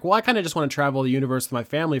 and you're like, well, I kind of just want to travel the universe with my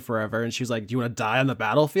family forever. And she's like, do you want to die on the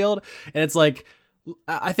battlefield? And it's like,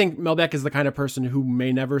 I think Melbeck is the kind of person who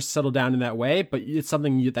may never settle down in that way, but it's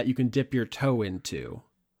something that you can dip your toe into.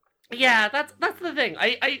 Yeah, that's the thing.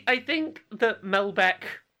 I think that Melbeck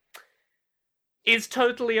is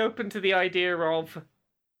totally open to the idea of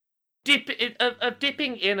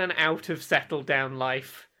dipping in and out of settled down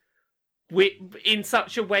life in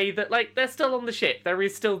such a way that, like, they're still on the ship. There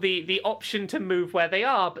is still the option to move where they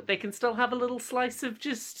are, but they can still have a little slice of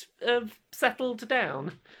just settled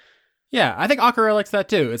down. Yeah, I think Akira likes that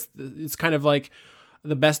too. It's kind of like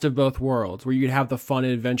the best of both worlds, where you could have the fun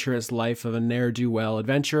and adventurous life of a ne'er-do-well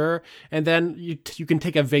adventurer, and then you can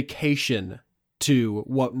take a vacation to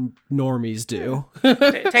what normies do.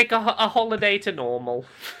 Take a holiday to normal.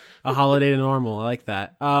 A holiday to normal. I like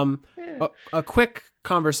that. A quick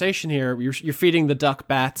conversation here. You're feeding the duck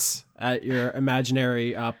bats at your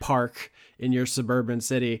imaginary park in your suburban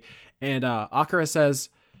city, and Akira says,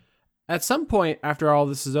 at some point after all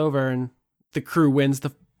this is over and the crew wins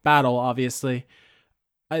the battle, obviously,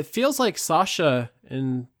 it feels like Sasha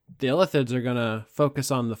and the Illithids are going to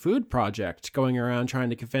focus on the food project, going around trying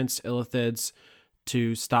to convince Illithids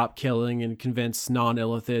to stop killing and convince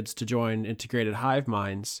non-Illithids to join integrated hive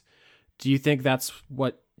minds. Do you think that's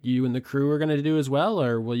what you and the crew are going to do as well,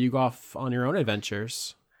 or will you go off on your own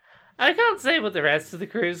adventures? I can't say what the rest of the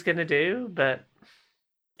crew's going to do, but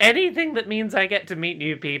anything that means I get to meet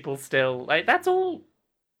new people still, like, that's all.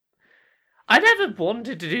 I never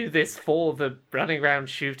wanted to do this for the running around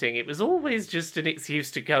shooting. It was always just an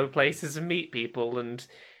excuse to go places and meet people, and,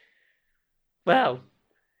 well,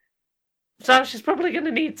 Sasha's probably going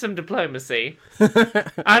to need some diplomacy.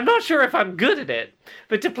 I'm not sure if I'm good at it,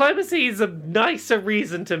 but diplomacy is a nicer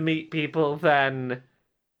reason to meet people than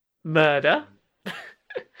murder.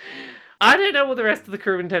 I don't know what the rest of the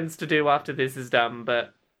crew intends to do after this is done,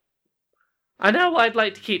 but I know I'd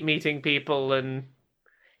like to keep meeting people, and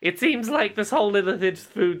it seems like this whole Illithid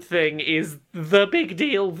food thing is the big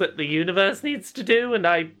deal that the universe needs to do, and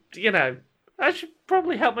I should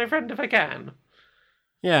probably help my friend if I can.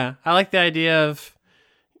 Yeah, I like the idea of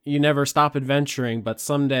you never stop adventuring, but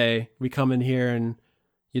someday we come in here and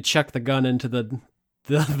you chuck the gun into the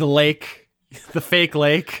lake, the fake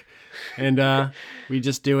lake, and we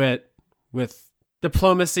just do it with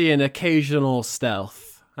diplomacy and occasional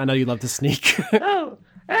stealth. I know you love to sneak. Oh,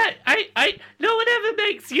 I no one ever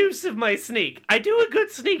makes use of my sneak. I do a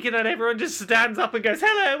good sneak and then everyone just stands up and goes,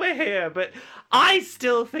 "Hello, we're here," but I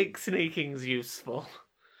still think sneaking's useful.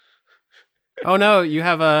 Oh no, you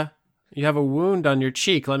have a wound on your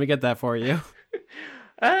cheek. Let me get that for you.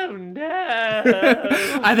 Oh no.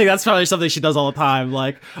 I think that's probably something she does all the time.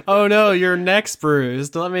 Like, oh no, your neck's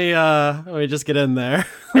bruised. Let me just get in there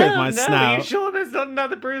with my snout. You sure there's not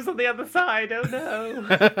another bruise on the other side? Oh no.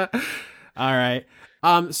 All right.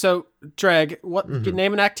 So Dreg,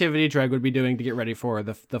 name an activity Dreg would be doing to get ready for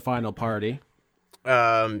the final party?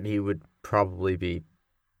 He would probably be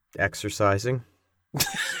exercising.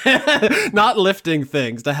 Not lifting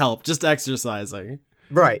things to help, just exercising.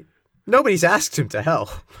 Right. Nobody's asked him to help.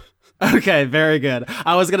 Okay, very good.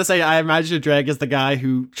 I was going to say, I imagine Dreg is the guy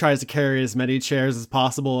who tries to carry as many chairs as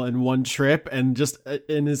possible in one trip, and just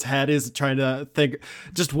in his head is trying to think,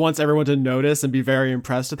 just wants everyone to notice and be very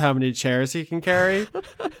impressed with how many chairs he can carry.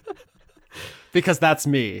 Because that's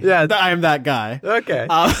me. Yeah, I am that guy. Okay.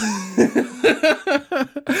 Yeah,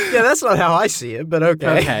 that's not how I see it, but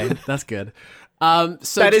okay. Okay, that's good. So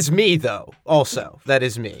that is me, though. Also, that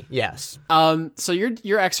is me. Yes. So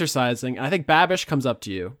you're exercising. And I think Babish comes up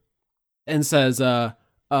to you and says, "Hey,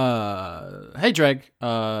 Dreg,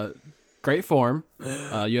 great form.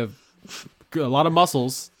 You have a lot of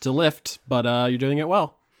muscles to lift, but you're doing it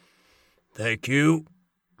well." Thank you.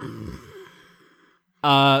 So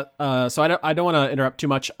I don't want to interrupt too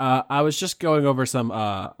much. I was just going over some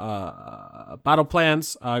battle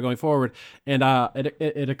plans going forward, and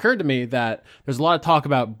it occurred to me that there's a lot of talk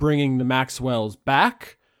about bringing the Maxwells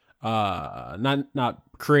back, not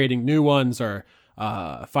creating new ones or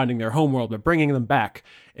finding their homeworld, but bringing them back.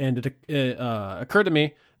 And it occurred to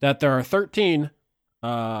me that there are 13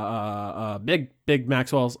 big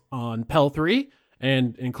Maxwells on Pell 3,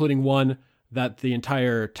 and including one that the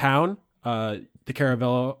entire town, the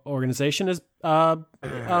Caravella organization, is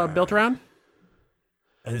built around.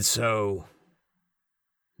 And so,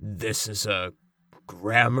 this is a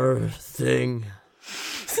grammar thing?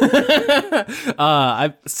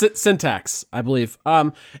 Syntax, I believe.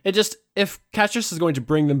 If Cassius is going to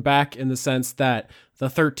bring them back in the sense that the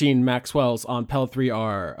 13 Maxwells on Pell 3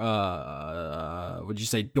 are, would you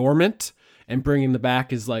say, dormant, and bringing them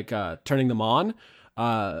back is like turning them on,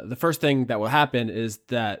 the first thing that will happen is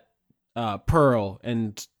that Pearl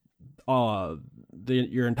and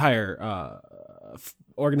your entire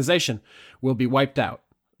organization will be wiped out,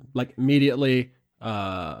 like immediately.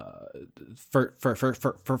 For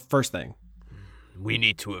first thing, we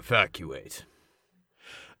need to evacuate.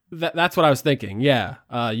 That's what I was thinking. Yeah,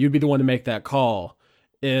 you'd be the one to make that call.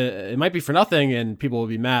 It might be for nothing, and people will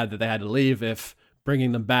be mad that they had to leave if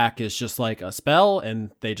bringing them back is just like a spell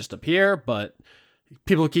and they just appear. But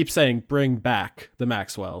people keep saying, "Bring back the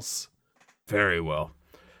Maxwells." Very well.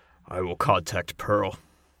 I will contact Pearl.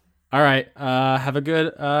 All right. Have a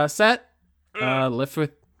good set. Lift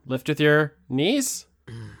with your knees.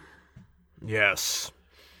 Yes.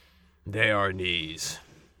 They are knees.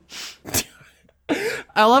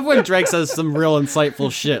 I love when Drake says some real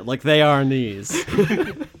insightful shit, like they are knees.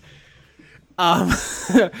 All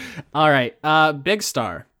right. Big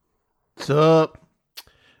Star. What's up?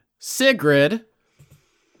 Sigrid.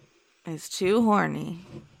 It's too horny.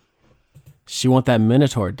 She want that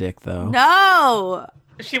Minotaur dick, though. No!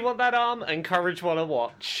 She want that arm and courage wanna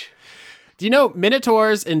watch. Do you know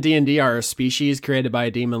Minotaurs in D&D are a species created by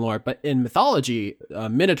a demon lord, but in mythology,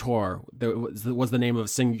 Minotaur was the name of a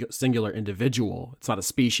singular individual. It's not a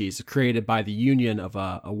species. It's created by the union of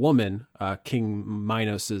a woman, King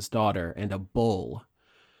Minos' daughter, and a bull.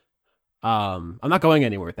 I'm not going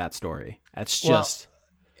anywhere with that story. That's just...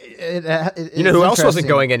 You know who else wasn't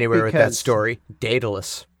going anywhere with that story?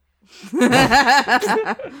 Daedalus.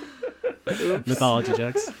 Mythology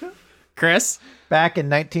jokes. Chris? Back in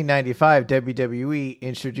 1995, WWE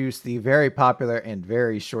introduced the very popular and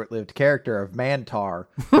very short-lived character of Mantar,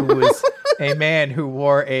 who was a man who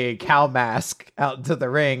wore a cow mask out into the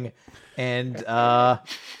ring. And I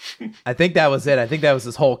think that was it. I think that was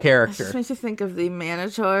his whole It character. just makes you think of the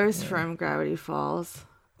Manitors from Gravity Falls.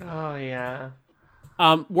 Oh, yeah.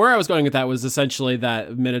 Where I was going with that was essentially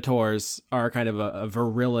that Minotaurs are kind of a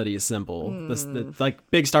virility symbol.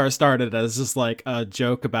 Like Big Star started as just like a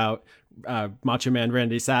joke about Macho Man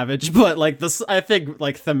Randy Savage, but like this, I think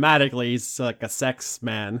like thematically he's like a sex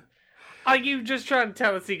man. Are you just trying to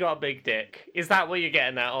tell us he got a big dick? Is that what you're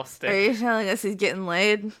getting at, Austin? Are you telling us he's getting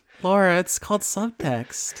laid? Laura, it's called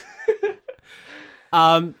subtext.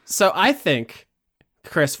 So I think,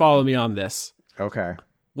 Chris, follow me on this. Okay.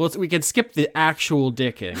 Well, we can skip the actual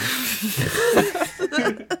dicking.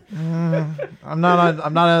 I'm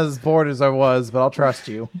not as bored as I was, but I'll trust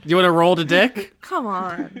you. Do you want to roll to dick? Come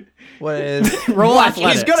on. What is... Roll Watch,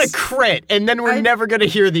 athletics. he's gonna crit, and then we're never gonna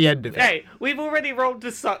hear the end of it. Hey, we've already rolled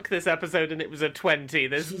to suck this episode, and it was a 20.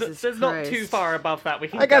 There's not Christ. too far above that. We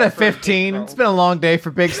can I got go a for a 15. roll. It's been a long day for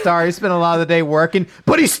Big Star. He spent a lot of the day working,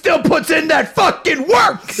 but he still puts in that fucking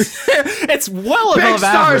work. It's well Big above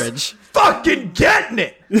Star's average. fucking getting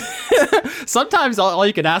it. Sometimes all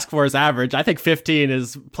you can ask for is average. I think 15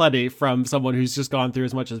 is plenty from someone who's just gone through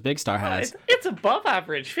as much as Big Star has. It's above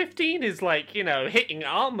average. 15 is like, hitting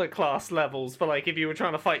armor class levels for like if you were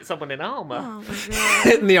trying to fight someone in armor. Oh my god.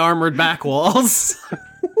 Hitting the armored back walls.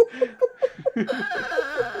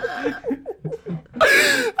 All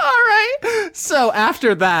right. So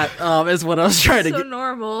after that is what I was trying to So get.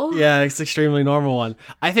 normal. Yeah, it's extremely normal one.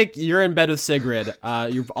 I think you're in bed with Sigrid.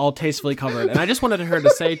 You're all tastefully covered. And I just wanted her to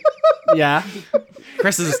say, yeah,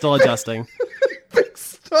 Chris is still adjusting. Big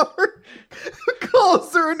Star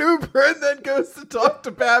calls her an Uber and then goes to talk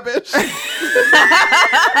to Babish.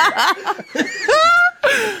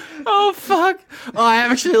 Oh, fuck. Oh, I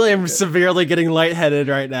actually am severely getting lightheaded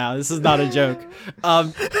right now. This is not a joke.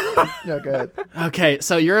 No, go ahead. Okay,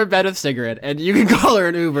 so you're in bed with Sigrid, and you can call her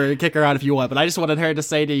an Uber and kick her out if you want, but I just wanted her to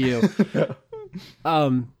say to you,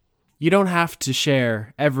 you don't have to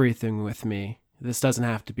share everything with me. This doesn't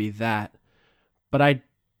have to be that. But I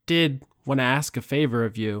did want to ask a favor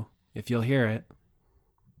of you, if you'll hear it.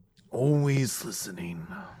 Always listening.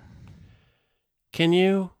 Can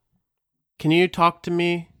you talk to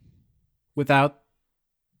me without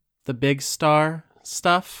the Big Star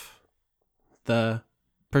stuff? The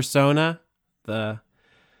persona? The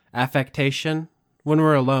affectation? When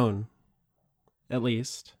we're alone, at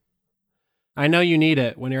least. I know you need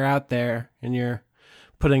it when you're out there and you're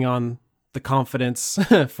putting on the confidence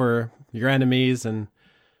for your enemies and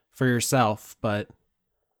for yourself, but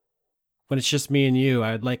when it's just me and you,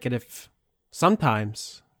 I'd like it if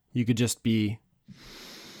sometimes you could just be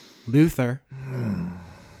Luther.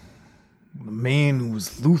 The man who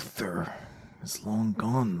was Luther is long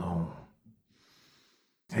gone, though.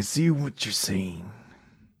 I see what you're saying.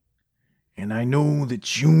 And I know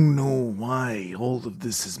that you know why all of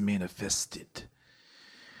this is manifested.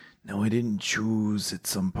 Now, I didn't choose at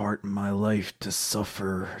some part in my life to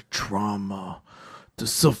suffer trauma, to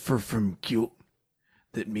suffer from guilt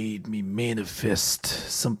that made me manifest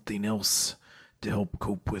something else to help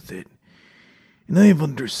cope with it. And I have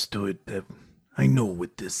understood that I know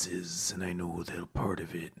what this is, and I know that a part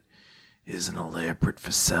of it is an elaborate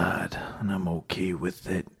facade, and I'm okay with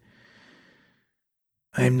it.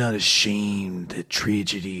 I am not ashamed that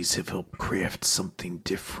tragedies have helped craft something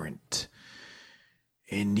different.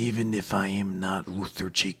 And even if I am not Luther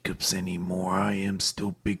Jacobs anymore, I am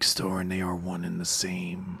still Big Star and they are one and the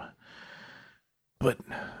same. But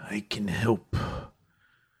I can help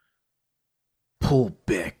pull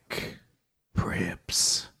back,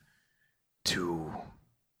 perhaps, to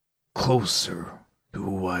closer to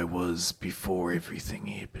who I was before everything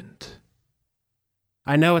happened.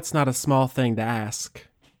 I know it's not a small thing to ask.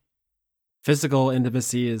 Physical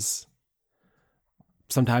intimacy is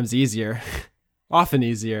sometimes easier, often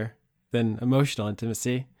easier, than emotional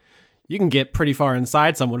intimacy. You can get pretty far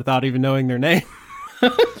inside someone without even knowing their name.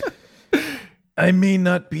 I may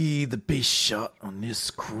not be the best shot on this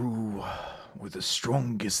crew, or the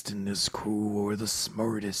strongest in this crew, or the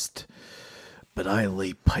smartest, but I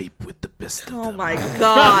lay pipe with the best of them. Oh my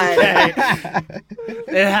god.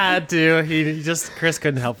 It had to. Chris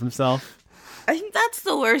couldn't help himself. I think that's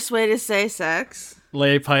the worst way to say sex.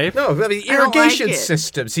 Lay pipe. No, I mean, I don't like irrigation it.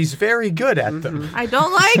 systems. He's very good at them. I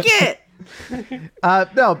don't like it.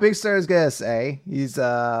 No, Big Star is gonna say he's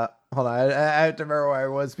hold on, I have to remember where I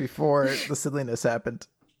was before the silliness happened.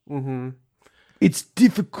 It's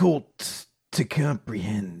difficult to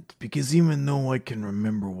comprehend, because even though I can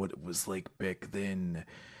remember what it was like back then,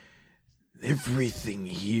 everything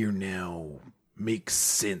here now makes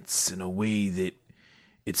sense in a way that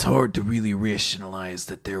it's hard to really rationalize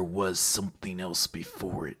that there was something else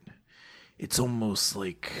before it. It's almost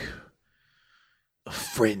like a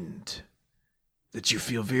friend that you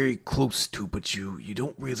feel very close to, but you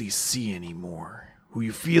don't really see anymore. Who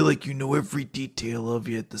you feel like you know every detail of,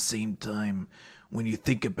 yet at the same time, when you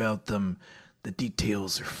think about them, the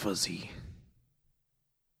details are fuzzy.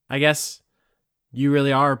 I guess you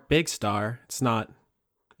really are Big Star. It's not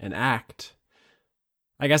an act.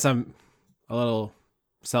 I guess I'm a little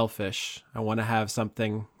selfish. I want to have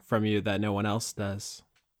something from you that no one else does.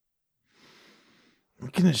 I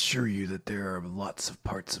can assure you that there are lots of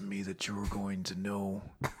parts of me that you are going to know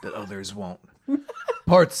that others won't.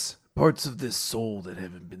 Parts of this soul that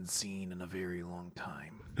haven't been seen in a very long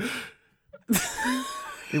time.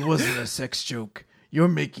 It wasn't a sex joke. You're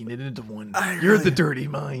making it into one. You're the dirty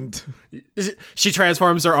mind. She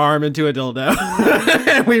transforms her arm into a dildo.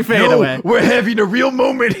 And we fade No, away. we're having a real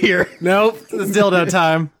moment here. Nope, it's dildo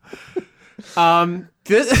time.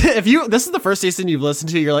 This is the first season you've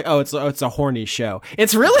listened to, you're like, oh, it's a horny show.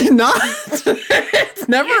 It's really not. It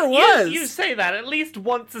never was. You say that at least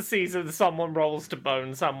once a season, someone rolls to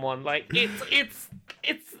bone someone. Like it's.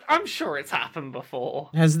 I'm sure it's happened before.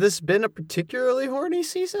 Has this been a particularly horny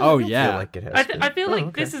season? Oh, I don't yeah. feel like it has been. I feel like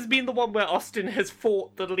okay. this has been the one where Austin has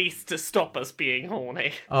fought the least to stop us being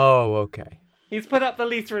horny. Oh, okay. He's put up the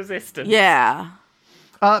least resistance. Yeah.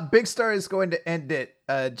 Big Star is going to end it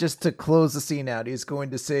just to close the scene out. He's going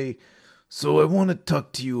to say, So I want to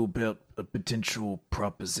talk to you about a potential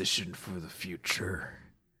proposition for the future.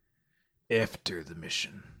 After the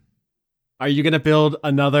mission. Are you going to build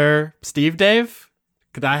another Steve Dave?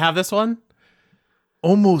 Could I have this one?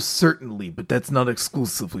 Almost certainly, but that's not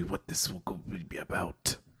exclusively what this will be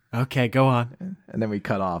about. Okay, go on. and then we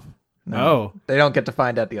cut off. Oh. They don't get to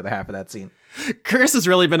find out the other half of that scene. Chris has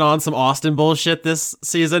really been on some Austin bullshit this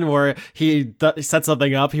season where he sets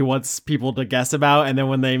something up he wants people to guess about, and then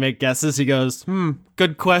when they make guesses, he goes,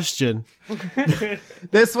 good question.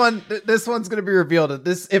 This one's going to be revealed.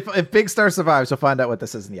 If Big Star survives, we'll find out what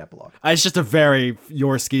this is in the epilogue. It's just a very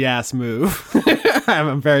Yorsky-ass move.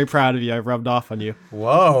 I'm very proud of you. I've rubbed off on you.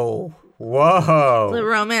 Whoa. The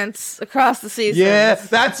romance across the seasons. Yeah,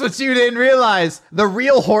 that's what you didn't realize. The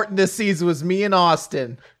real Horton this season was me and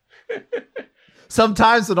Austin.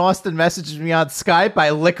 Sometimes when Austin messages me on Skype,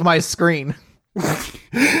 I lick my screen.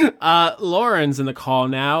 Lauren's in the call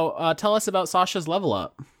now. Tell us about Sasha's level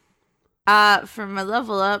up. For my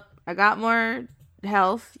level up, I got more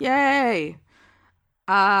health. Yay!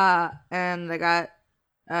 And I got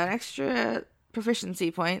an extra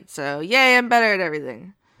proficiency point. So yay, I'm better at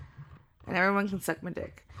everything. And everyone can suck my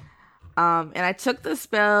dick. And I took the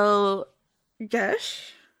spell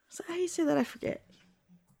Gush. Is that how you say that? I forget.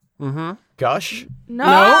 Gush?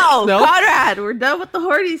 No, No. Conrad, we're done with the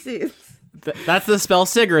horny scenes. That's the spell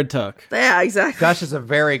Sigrid took. Yeah, exactly. Gush is a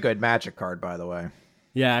very good magic card, by the way.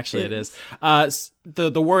 Yeah, actually it is.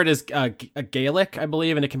 The word is Gaelic, I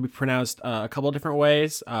believe, and it can be pronounced a couple of different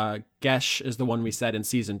ways. Gesh is the one we said in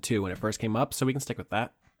season 2 when it first came up, so we can stick with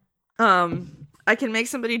that. I can make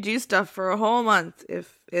somebody do stuff for a whole month,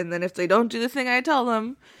 and then if they don't do the thing I tell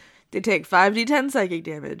them, they take 5d10 psychic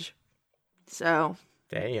damage. So,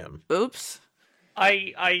 Damn. oops.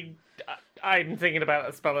 I I'm thinking about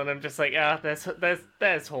that spell and I'm just like,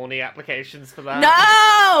 there's horny applications for that.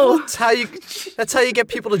 No! That's how you get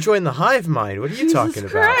people to join the hive mind. What are you talking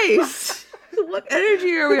Jesus about? Christ! What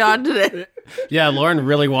energy are we on today? Yeah, Lauren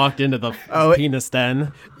really walked into the penis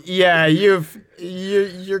den. Yeah,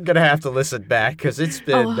 you're gonna have to listen back because it's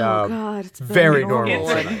been God, it's been very a normal.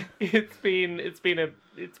 one. It's been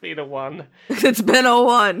a one. It's been a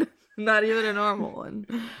one, not even a normal one.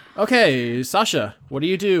 Okay, Sasha, what do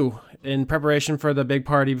you do in preparation for the big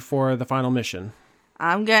party before the final mission?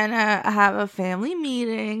 I'm gonna have a family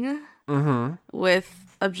meeting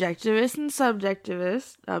with objectivist and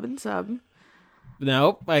subjectivist, and sub.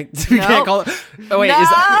 Nope, we can't call it. Oh wait,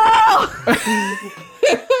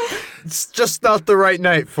 It's just not the right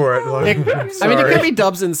night for it. Like, I mean, it could be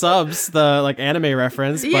dubs and subs, the like anime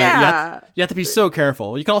reference, but Yeah. you have to be so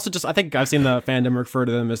careful. You can also I think I've seen the fandom refer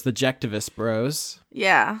to them as the Jectivist Bros.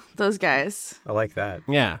 Yeah, those guys. I like that.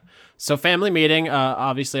 Yeah. So family meeting.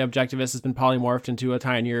 Obviously, Objectivist has been polymorphed into a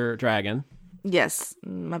tinier dragon. Yes,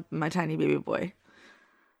 my tiny baby boy,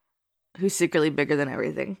 who's secretly bigger than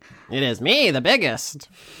everything. It is me, the biggest.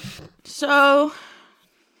 So,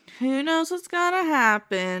 who knows what's gonna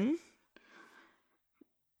happen?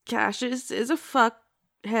 Cassius is a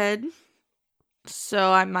fuckhead,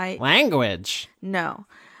 so I might... Language. No.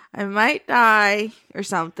 I might die or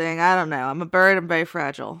something. I don't know. I'm a bird. I'm very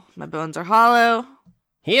fragile. My bones are hollow.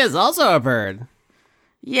 He is also a bird.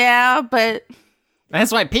 Yeah, but...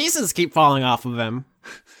 That's why pieces keep falling off of him.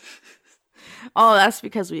 Oh, that's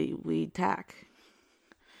because we tack.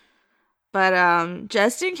 But,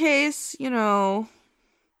 just in case, anything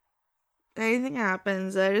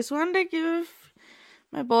happens, I just wanted to give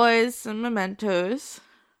my boys some mementos.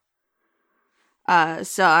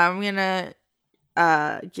 So I'm gonna,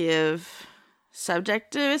 give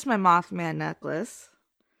Subjectivist my Mothman necklace.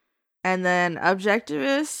 And then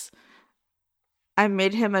Objectivist, I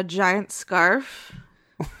made him a giant scarf.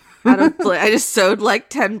 I just sewed like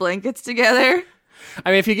 10 blankets together.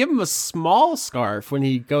 I mean, if you give him a small scarf when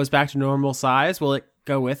he goes back to normal size, will it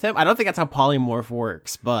go with him? I don't think that's how polymorph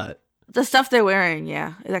works, but... The stuff they're wearing,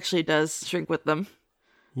 yeah, it actually does shrink with them.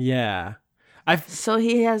 Yeah. So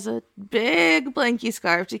he has a big blankie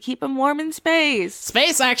scarf to keep him warm in space.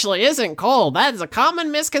 Space actually isn't cold. That is a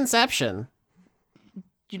common misconception.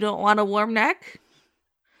 You don't want a warm neck?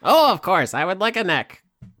 Oh, of course. I would like a neck.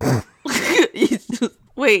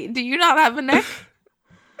 Wait, do you not have a neck?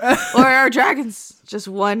 Or are dragons just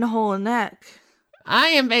one whole neck? I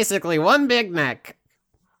am basically one big neck.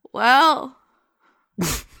 Well...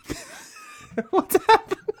 What's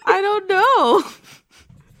happening? I don't know.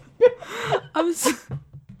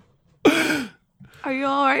 Are you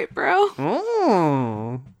alright, bro?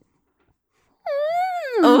 Mm.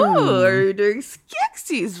 Oh, are you doing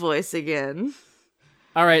Skeksis voice again?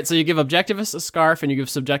 All right, so you give Objectivist a scarf and you give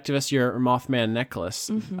Subjectivist your Mothman necklace.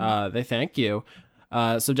 They thank you.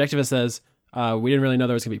 Subjectivist says, we didn't really know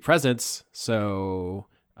there was going to be presents, so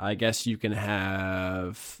I guess you can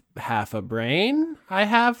have half a brain I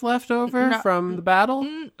have left over from the battle.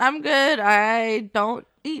 I'm good. I don't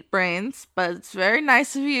eat brains, but it's very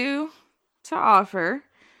nice of you to offer.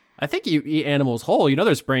 I think you eat animals whole. You know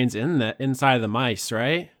there's brains inside of the mice,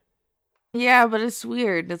 right? Yeah, but it's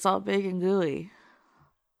weird. It's all big and gooey.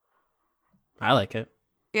 I like it.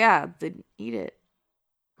 Yeah, then eat it.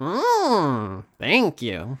 Thank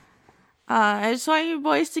you. I just want you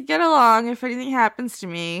boys to get along if anything happens to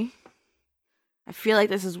me. I feel like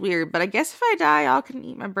this is weird, but I guess if I die, y'all can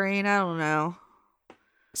eat my brain. I don't know.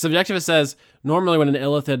 Subjectivist says, normally when an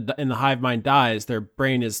illithid in the hive mind dies, their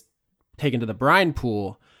brain is taken to the brine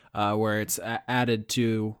pool, where it's added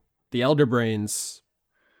to the elder brain's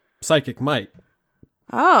psychic might.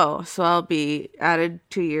 Oh, so I'll be added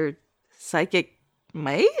to your psychic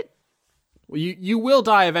might? Well, you will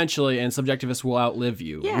die eventually, and Subjectivist will outlive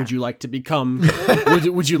you. Yeah. Would you like to become?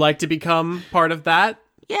 would you like to become part of that?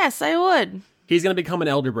 Yes, I would. He's going to become an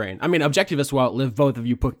elder brain. I mean, Objectivist will outlive both of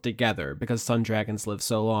you put together because sun dragons live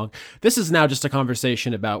so long. This is now just a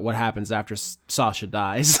conversation about what happens after Sasha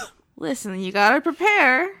dies. Listen, you gotta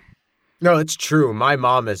prepare. No, it's true. My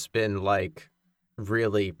mom has been like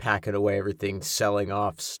really packing away everything, selling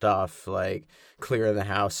off stuff, like clearing the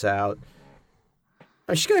house out.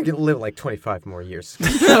 She's gonna live like 25 more years.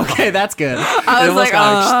 Okay, that's good. I was like,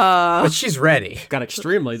 But she's ready. got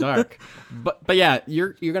extremely dark. But yeah,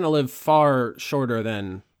 you're gonna live far shorter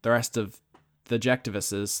than the rest of the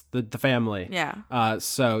Jectivists, the family. Yeah.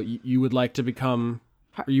 So you would like to become,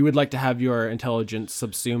 or you would like to have your intelligence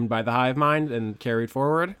subsumed by the hive mind and carried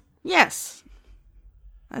forward? Yes.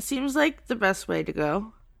 That seems like the best way to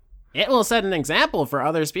go. It will set an example for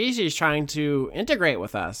other species trying to integrate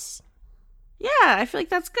with us. Yeah, I feel like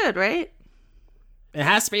that's good, right? It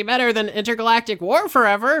has to be better than Intergalactic War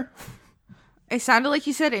Forever. It sounded like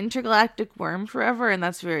you said intergalactic worm forever, and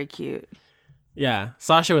that's very cute. Yeah,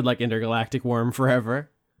 Sasha would like Intergalactic Worm Forever.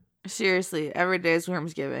 Seriously, every day is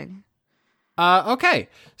Wormsgiving. Okay,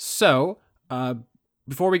 so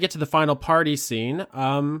before we get to the final party scene,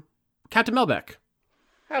 Captain Melbeck.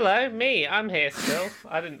 Hello, me. I'm here still.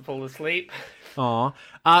 I didn't fall asleep. Aw.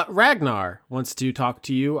 Ragnar wants to talk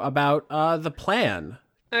to you about the plan.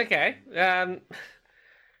 Okay.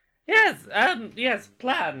 Yes.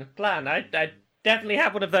 Plan. I definitely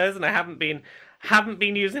have one of those, and I haven't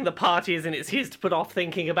been using the party as an excuse to put off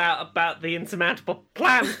thinking about the insurmountable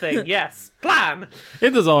plan thing. Yes, plan.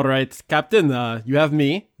 It is all right, Captain. You have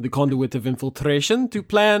me, the conduit of infiltration, to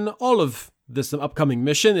plan all of this upcoming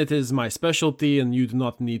mission. It is my specialty, and you do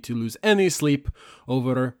not need to lose any sleep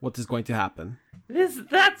over what is going to happen.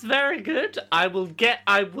 That's very good. I will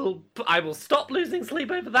stop losing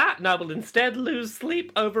sleep over that, and I will instead lose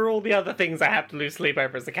sleep over all the other things I have to lose sleep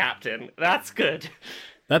over as a captain. That's good.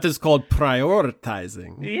 That is called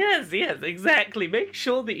prioritizing. Yes, exactly. Make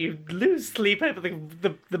sure that you lose sleep over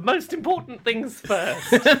the most important things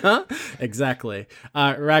first. Exactly.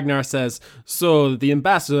 Ragnar says, so the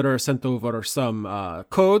ambassador sent over some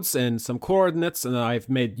codes and some coordinates, and I've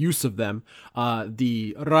made use of them.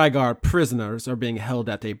 The Rygar prisoners are being held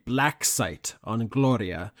at a black site on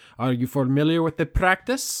Gloria. Are you familiar with the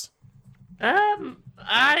practice? I'm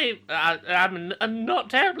not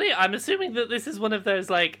terribly. I'm assuming that this is one of those,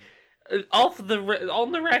 like, on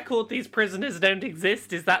the record, these prisoners don't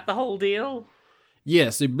exist. Is that the whole deal?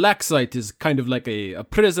 Yes, a black site is kind of like a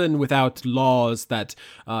prison without laws that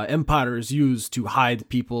empires use to hide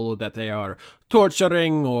people that they are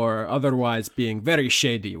torturing or otherwise being very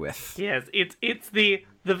shady with. Yes, it's the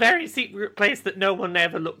very secret place that no one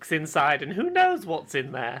ever looks inside, and who knows what's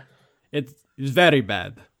in there. It's very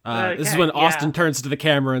bad. This is when Austin turns to the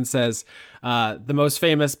camera and says, the most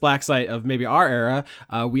famous black site of maybe our era,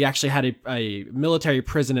 we actually had a military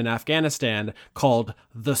prison in Afghanistan called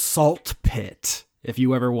the Salt Pit. If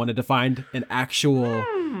you ever wanted to find an actual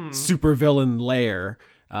supervillain lair,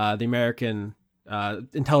 the American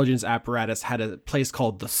intelligence apparatus had a place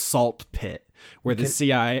called the Salt Pit, where the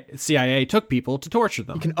CIA took people to torture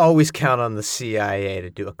them. You can always count on the CIA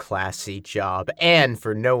to do a classy job and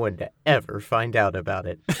for no one to ever find out about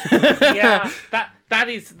it. Yeah, that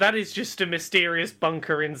is just a mysterious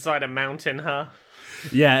bunker inside a mountain, huh?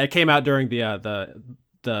 Yeah, it came out during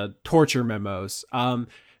the torture memos.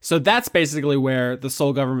 So that's basically where the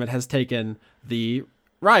Sol government has taken the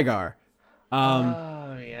Rygar.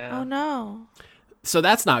 Oh, yeah. Oh, no. So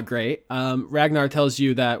that's not great. Ragnar tells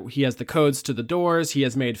you that he has the codes to the doors. He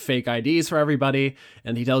has made fake IDs for everybody.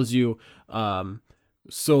 And he tells you, we are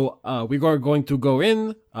going to go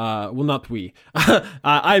in. Well, not we.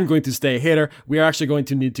 I'm going to stay here. We are actually going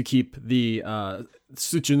to need to keep the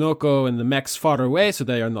Tsuchinoko and the mechs far away so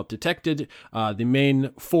they are not detected. The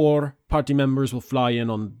main 4 party members will fly in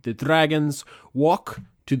on the dragons, walk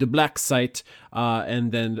to the black site,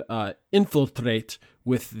 and then infiltrate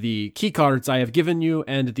with the keycards I have given you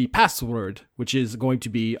and the password, which is going to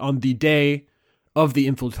be on the day of the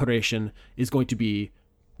infiltration, is going to be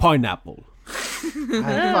pineapple.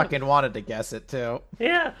 I fucking wanted to guess it too.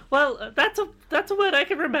 Yeah, well, that's a word I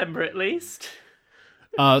can remember at least.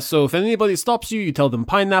 So if anybody stops you, you tell them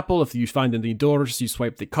pineapple. If you find any doors, you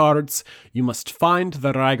swipe the cards. You must find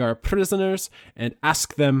the Rygar prisoners and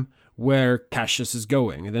ask them where Cassius is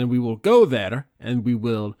going. And then we will go there and we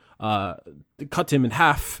will cut him in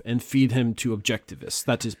half and feed him to Objectivists.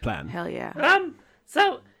 That's his plan. Hell yeah.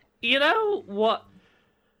 So, you know what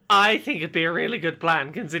I think would be a really good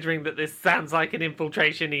plan, considering that this sounds like an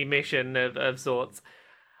infiltration-y mission of sorts.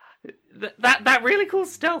 That really cool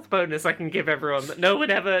stealth bonus I can give everyone that no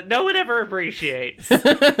one ever appreciates.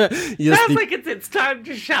 Yes, Sounds like it's its time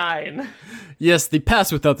to shine. Yes, the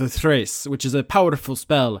Pass Without a Trace, which is a powerful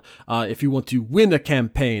spell if you want to win a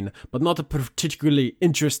campaign, but not a particularly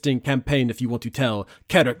interesting campaign if you want to tell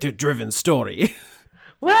character-driven story.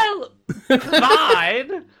 Well,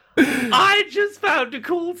 fine. I just found a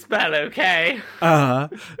cool spell, okay?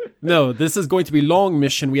 No, this is going to be a long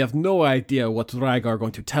mission. We have no idea what Rygar are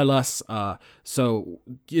going to tell us, so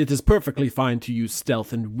it is perfectly fine to use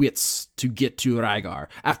stealth and wits to get to Rygar.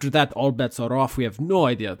 After that, all bets are off. We have no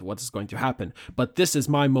idea what is going to happen, but this is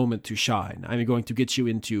my moment to shine. I'm going to get you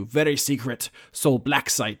into very secret Sol Black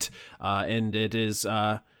Site, and it is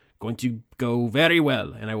going to go very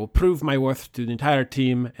well, and I will prove my worth to the entire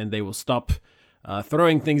team, and they will stop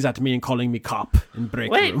throwing things at me and calling me cop in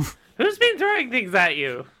break Wait, room. who's been throwing things at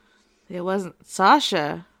you? It wasn't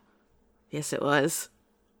Sasha. Yes, it was.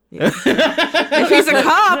 If he's a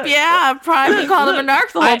cop, yeah, I've probably called him a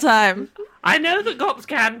narc the whole time. I know that cops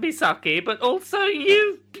can be sucky, but also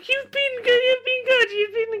you've been good.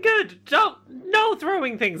 You've been good. No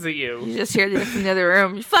throwing things at you. You just hear this from the other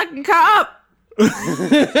room. You fucking cop!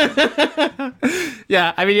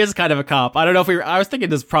 Yeah, I mean, he is kind of a cop. I don't know if I was thinking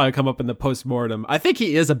this would probably come up in the post-mortem. I think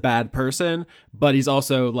he is a bad person, but he's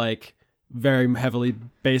also, like, very heavily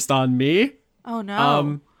based on me. Oh,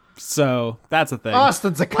 no. So that's a thing.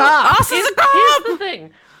 Austin's a cop. Austin's a cop! Here's the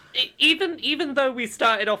thing. Even though we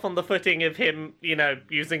started off on the footing of him,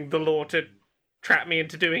 using the law to trap me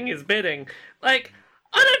into doing his bidding, like,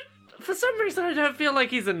 for some reason I don't feel like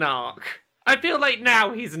he's a narc. I feel like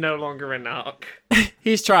now he's no longer a narc.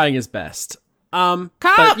 He's trying his best. Cop!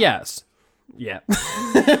 But yes. Yeah.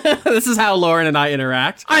 This is how Lauren and I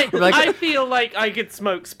interact. I feel like I could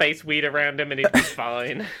smoke space weed around him and he'd be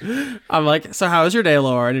fine. I'm like, so how was your day,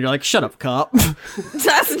 Lauren? And you're like, shut up, cop.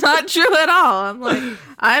 That's not true at all. I'm like,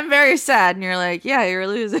 I'm very sad. And you're like, yeah, you're a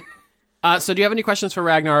loser. So do you have any questions for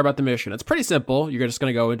Ragnar about the mission? It's pretty simple. You're just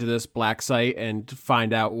going to go into this black site and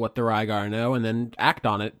find out what the Rygar know and then act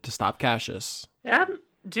on it to stop Cassius.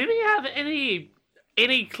 Do we have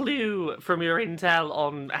any clue from your intel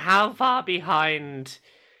on how far behind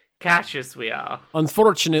Cassius we are?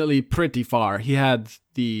 Unfortunately, pretty far. He had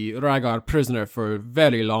the Rygar prisoner for a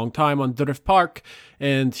very long time on Drift Park,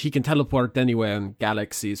 and he can teleport anywhere in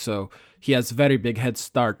Galaxy, so he has a very big head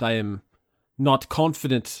start. I am not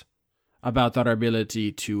confident about our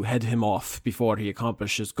ability to head him off before he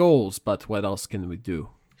accomplishes goals, but what else can we do?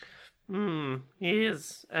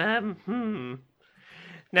 Yes.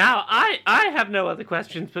 Now, I have no other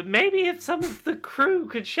questions, but maybe if some of the crew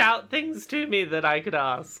could shout things to me that I could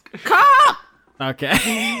ask. Cop! Okay.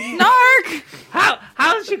 Narc!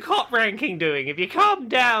 How's your cop ranking doing? Have you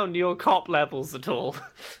calmed down your cop levels at all?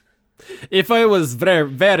 If I was very,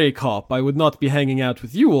 very cop, I would not be hanging out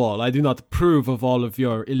with you all. I do not approve of all of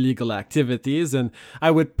your illegal activities, and I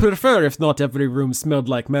would prefer if not every room smelled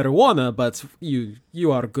like marijuana, but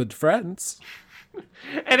you are good friends.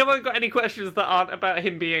 Anyone got any questions that aren't about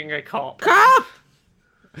him being a cop? Cop!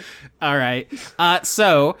 All right.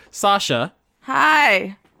 So, Sasha,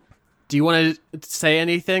 Hi. do you want to say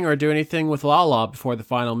anything or do anything with Lala before the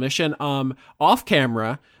final mission? Off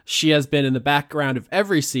camera, she has been in the background of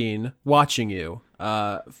every scene watching you.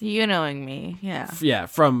 You knowing me, yeah. Yeah,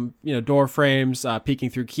 from door frames, peeking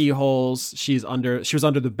through keyholes. She was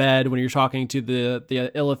under the bed when you're talking to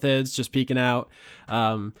the Illithids, just peeking out.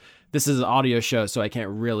 This is an audio show, so I can't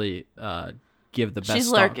really give the best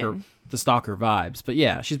stalker vibes. But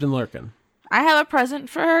yeah, she's been lurking. I have a present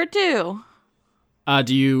for her too.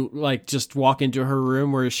 Do you just walk into her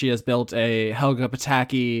room where she has built a Helga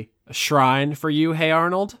Pataki shrine for you, Hey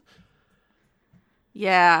Arnold?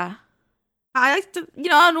 Yeah. I like to,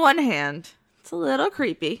 on one hand, it's a little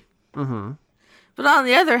creepy. Mm-hmm. But on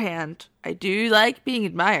the other hand, I do like being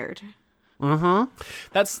admired. Mm-hmm.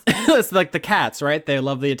 That's like the cats, right? They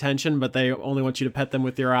love the attention, but they only want you to pet them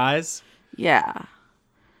with your eyes. Yeah.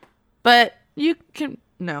 But you can...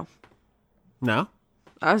 No. No?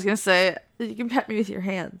 I was going to say, you can pet me with your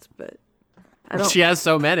hands, but I don't... She has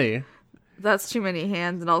so many. That's too many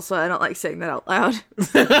hands, and also I don't like saying that out loud.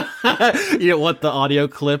 You don't want the audio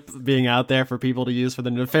clip being out there for people to use for the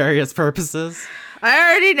nefarious purposes? I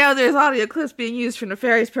already know there's audio clips being used for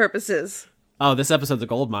nefarious purposes. Oh, this episode's a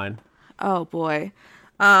goldmine. Oh, boy.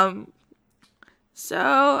 So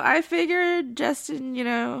I figured just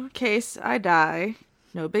in, case I die,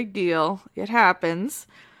 no big deal. It happens.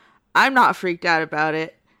 I'm not freaked out about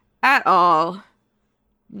it at all.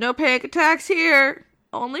 No panic attacks here.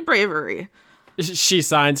 Only bravery. She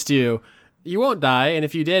signs to you. You won't die, and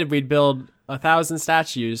if you did, we'd build 1,000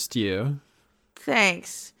 statues to you.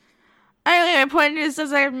 Thanks. Anyway, my point is,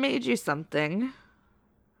 I made you something.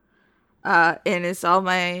 And it's all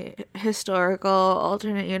my historical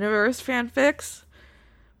alternate universe fanfics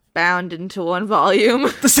bound into one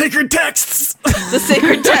volume. The sacred texts! The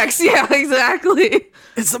sacred text, yeah, exactly.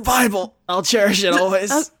 It's the Bible. I'll cherish it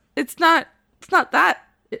always. It's not that.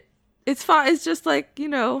 It's fine. It's just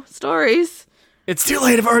stories. It's too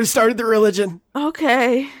late. I've already started the religion.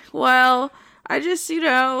 Okay. Well, I just,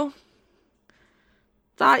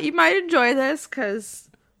 thought you might enjoy this, because...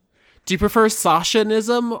 Do you prefer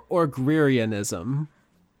Sashanism or Greerianism?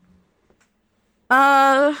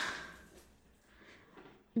 For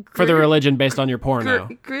the religion based on your porno.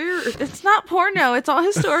 It's not porno. It's all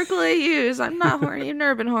historically used. I'm not horny. You've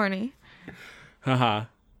never been horny. Haha.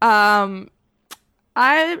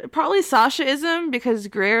 I probably Sashaism because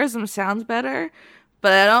Greerism sounds better,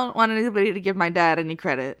 but I don't want anybody to give my dad any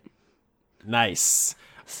credit. Nice.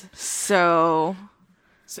 So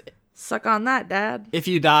Suck on that, Dad. If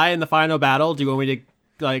you die in the final battle, do you want me to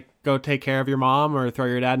like go take care of your mom or throw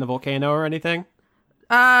your dad in a volcano or anything?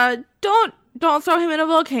 Don't throw him in a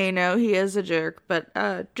volcano. He is a jerk. But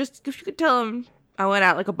just if you could tell him I went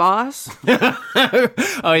out like a boss,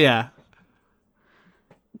 Oh yeah.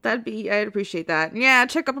 I'd appreciate that. Yeah,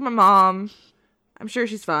 check up on my mom. I'm sure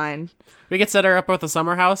she's fine. We could set her up with a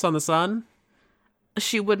summer house on the sun.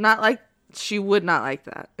 She would not like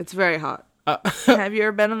that. It's very hot. Have you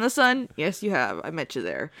ever been in the sun? Yes, you have. I met you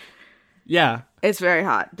there. Yeah. It's very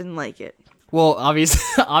hot. Didn't like it. Well,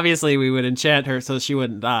 obviously we would enchant her so she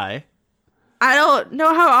wouldn't die. I don't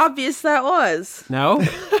know how obvious that was. No?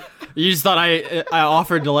 You just thought I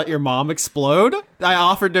offered to let your mom explode? I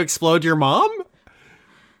offered to explode your mom?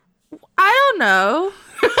 I don't know.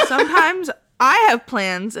 Sometimes I have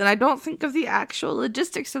plans and I don't think of the actual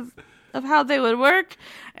logistics of how they would work.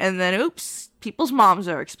 And then, oops, people's moms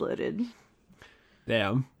are exploded.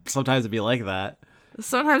 Damn. Sometimes it'd be like that.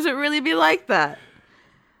 Sometimes it really be like that.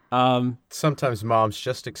 Sometimes moms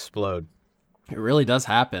just explode. It really does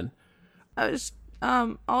happen. I was,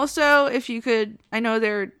 also, if you could, I know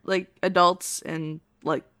they're like adults and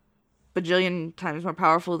like bajillion times more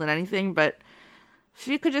powerful than anything, but if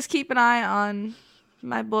you could just keep an eye on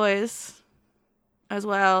my boys as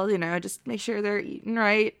well, just make sure they're eating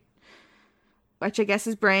right, which I guess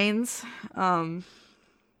is brains. But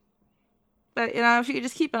if you could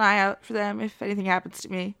just keep an eye out for them if anything happens to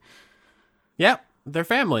me. Yep, they're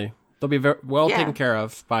family. They'll be well taken care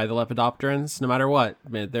of by the Lepidopterans, no matter what. I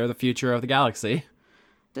mean, they're the future of the galaxy.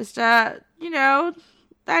 Just, I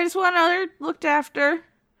just want her looked after.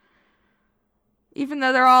 Even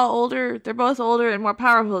though they're all older, they're both older and more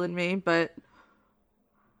powerful than me, but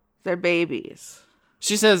they're babies.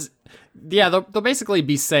 She says, yeah, they'll basically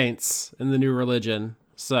be saints in the new religion,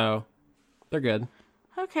 so they're good.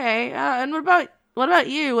 Okay, and what about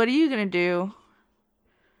you? What are you gonna do?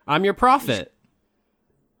 I'm your prophet.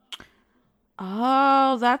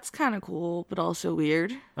 Oh, that's kind of cool, but also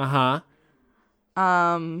weird. Uh-huh.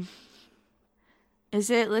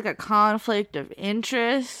 Is it like a conflict of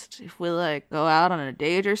interest if we like go out on a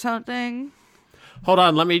date or something? Hold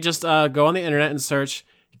on, let me just go on the internet and search,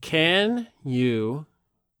 can you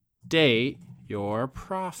date your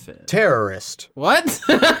prophet? Terrorist. What?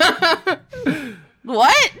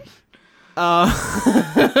 What?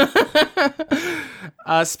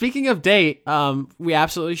 Speaking of date, we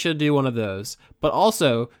absolutely should do one of those. But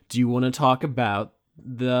also, do you want to talk about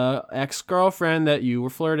the ex-girlfriend that you were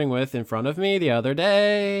flirting with in front of me the other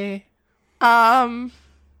day?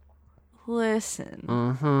 Listen.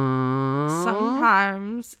 Mm-hmm.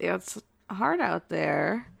 Sometimes it's hard out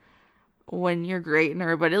there when you're great and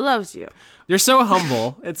everybody loves you. You're so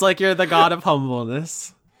humble. It's like you're the god of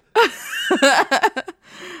humbleness.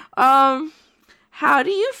 How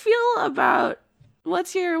do you feel about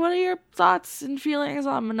what are your thoughts and feelings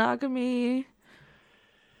on monogamy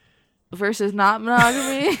versus not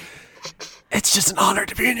monogamy? It's just an honor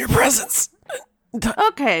to be in your presence.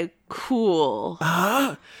 Okay, cool.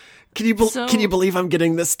 Can you believe I'm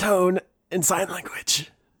getting this tone in sign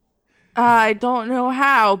language? I don't know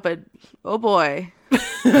how, but oh boy.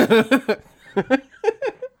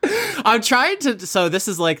 I'm trying to. So this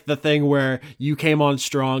is like the thing where you came on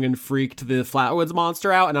strong and freaked the Flatwoods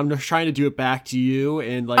monster out, and I'm just trying to do it back to you.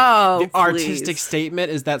 And like the artistic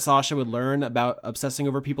statement is that Sasha would learn about obsessing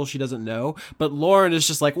over people she doesn't know, but Lauren is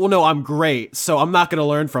just like, well, no, I'm great, so I'm not going to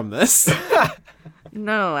learn from this.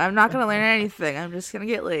 No, I'm not going to learn anything. I'm just going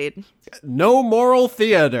to get laid. No moral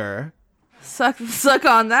theater. Suck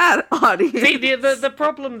on that, audience. See, the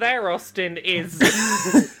problem there, Austin, is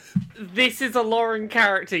this is a Lauren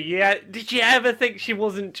character. Yeah, did you ever think she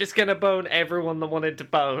wasn't just gonna bone everyone that wanted to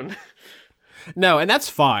bone? No, and that's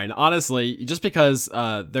fine. Honestly, just because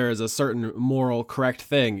there is a certain moral correct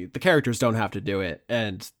thing, the characters don't have to do it,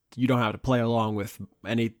 and you don't have to play along with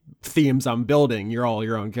any themes I'm building. You're all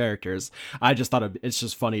your own characters. I just thought it's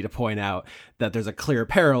just funny to point out that there's a clear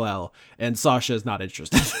parallel, and Sasha is not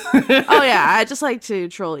interested. Oh yeah, I just like to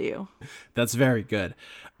troll you. That's very good.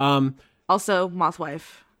 Also,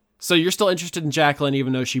 Mothwife. So you're still interested in Jacqueline,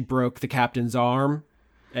 even though she broke the captain's arm,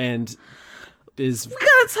 and is... We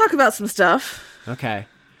gotta talk about some stuff. Okay.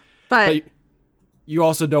 But you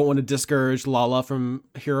also don't want to discourage Lala from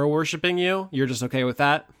hero worshipping you? You're just okay with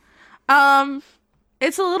that?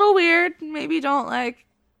 It's a little weird. Maybe don't like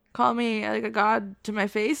call me like a god to my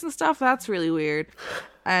face and stuff. That's really weird.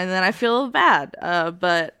 And then I feel bad.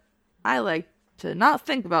 But I like to not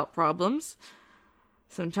think about problems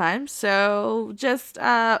sometimes. So just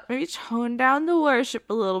maybe tone down the worship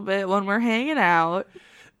a little bit when we're hanging out.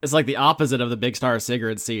 It's like the opposite of the Big Star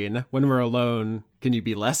Sigurd scene. When we're alone, can you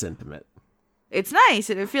be less intimate? It's nice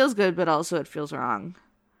and it feels good, but also it feels wrong.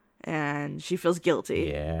 And she feels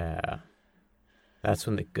guilty. Yeah. That's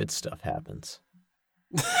when the good stuff happens.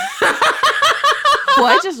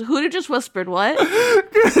 What? Who just whispered what?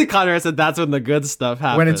 Conrad said that's when the good stuff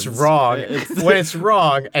happens. When it's wrong. When it's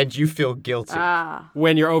wrong and you feel guilty.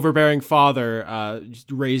 When your overbearing father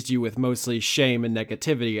raised you with mostly shame and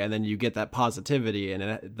negativity, and then you get that positivity, and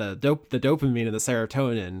the dopamine and the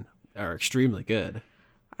serotonin are extremely good.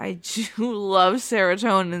 I do love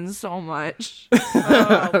serotonin so much.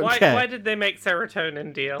 Why did they make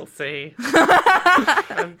serotonin DLC?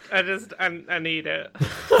 I need it.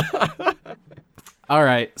 All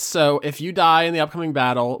right, so if you die in the upcoming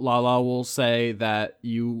battle, Lala will say that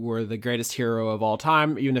you were the greatest hero of all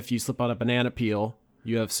time. Even if you slip on a banana peel,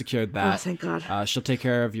 you have secured that. Oh, thank God. She'll take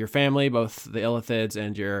care of your family, both the Illithids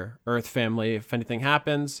and your Earth family, if anything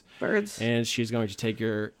happens. Birds. And she's going to take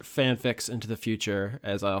your fanfics into the future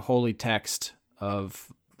as a holy text of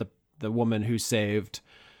the woman who saved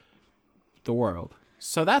the world.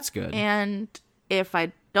 So that's good. And if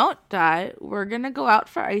I don't die, we're going to go out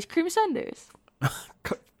for ice cream sundaes.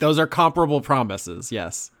 Those are comparable promises,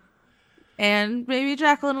 yes. And maybe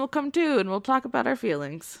Jacqueline will come too, and we'll talk about our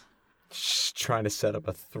feelings. Just trying to set up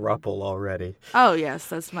a throuple already. Oh, yes,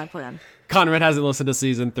 that's my plan. Conrad hasn't listened to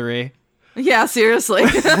season 3. Yeah, seriously.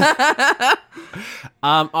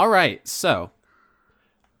 All right, so...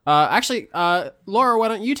 actually, Laura, why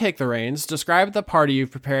don't you take the reins? Describe the party you've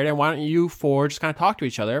prepared, and why don't you four just kind of talk to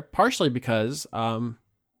each other, partially because...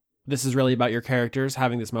 this is really about your characters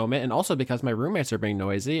having this moment, and also because my roommates are being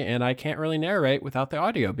noisy, and I can't really narrate without the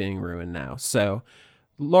audio being ruined now. So,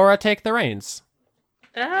 Laura, take the reins.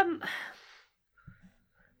 It's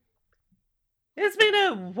been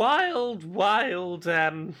a wild,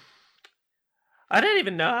 I don't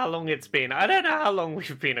even know how long it's been. I don't know how long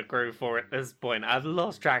we've been a crew for at this point. I've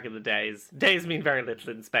lost track of the days. Days mean very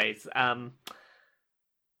little in space.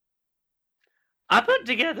 I put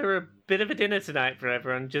together a bit of a dinner tonight for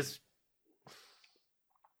everyone, just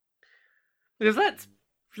because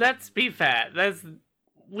let's be fair.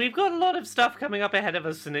 We've got a lot of stuff coming up ahead of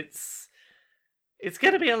us, and it's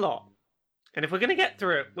going to be a lot. And if we're going to get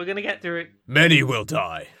through it, we're going to get through it. Many will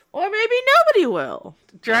die. Or maybe nobody will.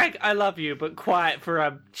 Drag, I love you, but quiet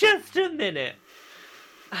for just a minute.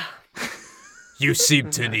 You seem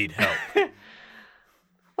to need help.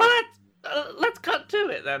 Well, let's cut to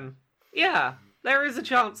it then. Yeah. There is a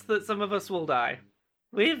chance that some of us will die.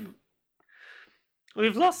 We've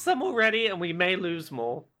lost some already, and we may lose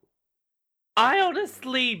more. I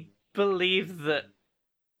honestly believe that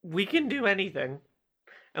we can do anything.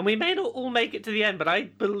 And we may not all make it to the end, but I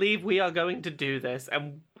believe we are going to do this,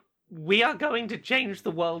 and we are going to change the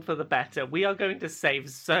world for the better. We are going to save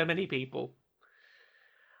so many people.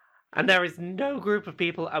 And there is no group of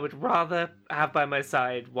people I would rather have by my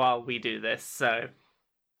side while we do this, so...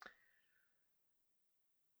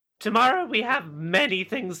 Tomorrow we have many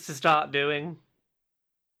things to start doing.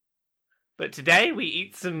 But today we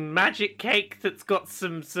eat some magic cake that's got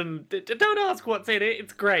some... Don't ask what's in it,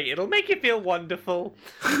 it's great. It'll make you feel wonderful.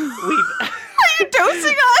 Are you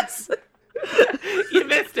dosing us? You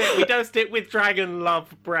missed it. We dosed it with dragon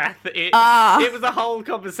love breath. It was a whole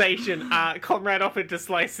conversation. Conrad offered to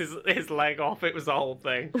slice his leg off. It was a whole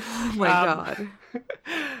thing. Oh my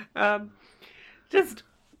God. Just...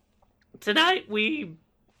 Tonight we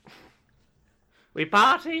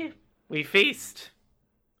party, we feast,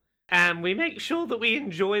 and we make sure that we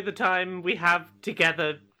enjoy the time we have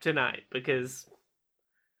together tonight, because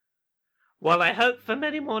while I hope for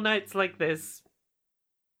many more nights like this,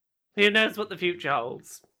 who knows what the future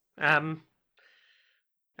holds. At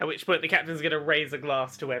which point the captain's going to raise a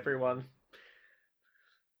glass to everyone.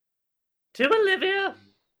 To Olivia,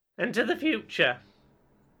 and to the future.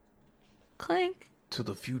 Clink. To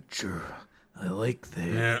the future. I like that.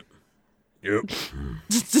 Yeah. Yep.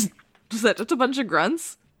 Was that just a bunch of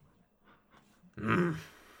grunts?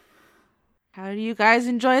 How do you guys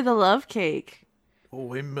enjoy the love cake?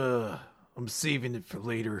 Oh, I'm saving it for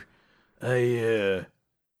later.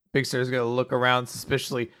 Big Star's gonna look around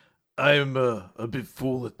suspiciously. I'm a bit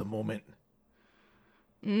full at the moment.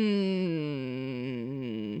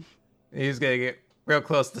 He's gonna get real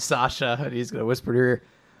close to Sasha, and he's gonna whisper to her,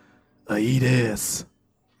 I eat ass.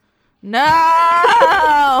 No!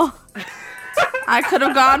 I could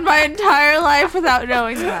have gone my entire life without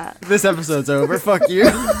knowing that. This episode's over. Fuck you. I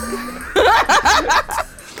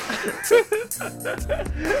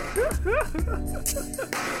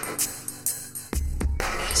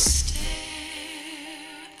stare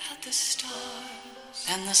at the stars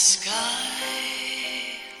and the sky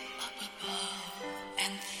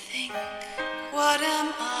What am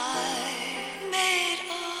I made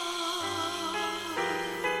of?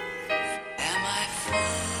 Am I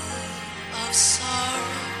full of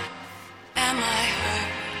sorrow? Am I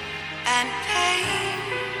hurt and pain?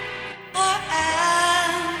 Or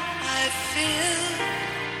am I filled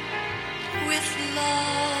with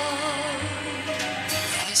love?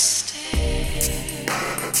 I stare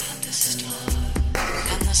at the stars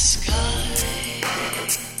and the sky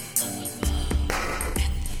above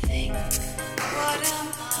and think, what am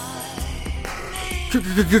I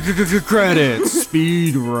made? Credits.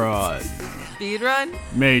 Speed run. Speed run?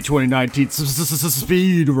 May 2019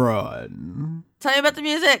 speed run. Tell me about the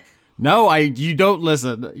music. No, you don't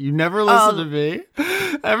listen. You never listen to me.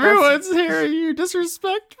 Everyone's hearing you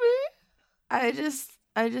disrespect me. I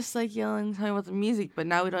just like yelling, tell me about the music, but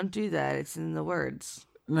now we don't do that. It's in the words.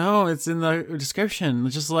 No, it's in the description.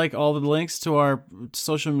 Just like all the links to our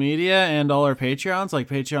social media and all our Patreons, like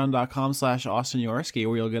patreon.com/Austin Yorsky,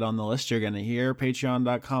 where you'll get on the list you're going to hear.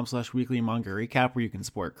 Patreon.com/weekly manga recap, where you can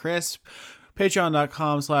support Chris.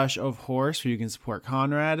 Patreon.com/ofhorse, where you can support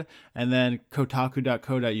Conrad. And then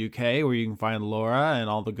kotaku.co.uk, where you can find Laura and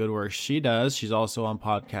all the good work she does. She's also on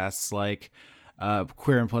podcasts like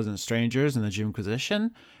Queer and Pleasant Strangers and the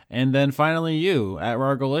Jimquisition. And then finally you at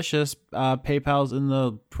Rargolicious. PayPal's in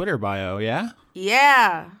the Twitter bio, yeah?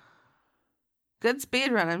 Yeah. Good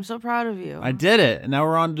speed run. I'm so proud of you. I did it. And now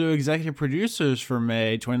we're on to executive producers for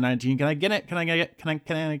May 2019. Can I get it? Can I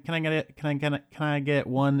get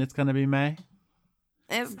one? It's gonna be May.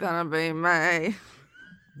 It's gonna be May.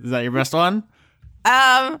 Is that your best one?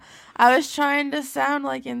 I was trying to sound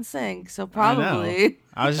like NSYNC, so probably.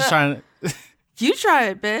 I was just trying to. You try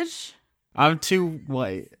it, bitch. I'm too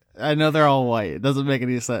white. I know they're all white. It doesn't make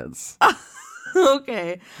any sense.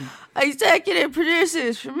 Okay. Executive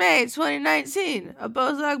producers for May 2019. A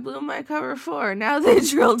Bozak blew my cover 4. Now they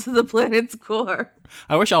drill to the planet's core.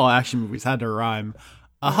 I wish all action movies had to rhyme.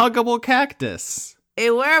 A huggable cactus.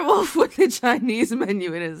 A werewolf with a Chinese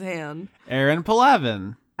menu in his hand. Aaron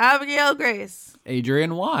Palavin. Abigail Grace.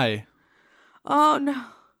 Adrian Y. Oh no.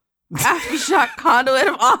 Aftershock conduit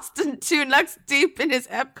of Austin 2 next deep in his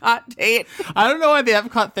Epcot date. I don't know why the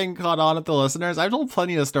Epcot thing caught on at the listeners. I've told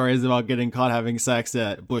plenty of stories about getting caught having sex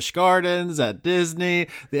at Busch Gardens, at Disney.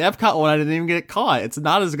 The Epcot one, I didn't even get caught. It's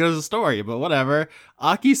not as good as a story, but whatever.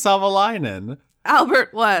 Aki Savalainen.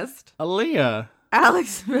 Albert West. Aaliyah.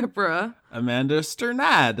 Alex Vipra. Amanda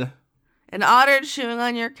Sternad. An otter chewing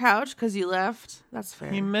on your couch because you left. That's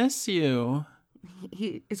fair. He miss you.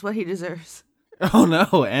 It's what he deserves. Oh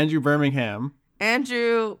no, Andrew Birmingham.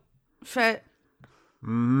 Andrew Fett.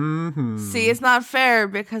 Mm-hmm. See, it's not fair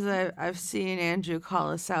because I've seen Andrew call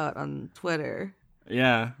us out on Twitter.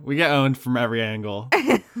 Yeah, we get owned from every angle.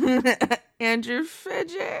 Andrew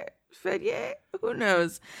Fedye? Who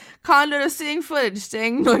knows? Conduit of seeing footage,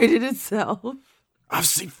 staying noited itself. I've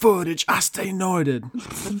seen footage, I stay noited.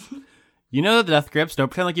 You know the Death Grips. Don't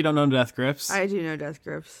pretend like you don't know Death Grips. I do know Death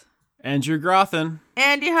Grips. Andrew Grothin.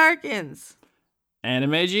 Andy Harkins.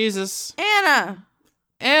 Anime Jesus. Anna.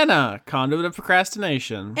 Conduit of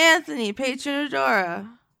Procrastination. Anthony, Patron Adora.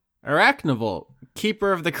 Arachnivolt.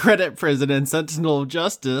 Keeper of the Credit Prison and Sentinel of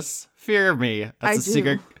Justice. Fear Me. That's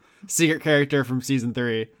a secret character from season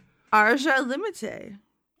 3. Arja Limite.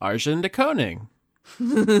 Arjun de Koning.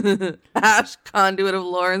 Ash, conduit of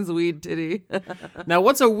Lauren's weed titty. Now,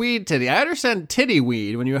 what's a weed titty? I understand titty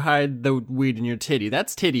weed when you hide the weed in your titty.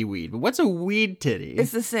 That's titty weed. But what's a weed titty?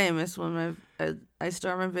 It's the same as when I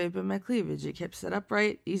store my vape in my cleavage. It keeps it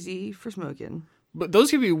upright, easy for smoking. But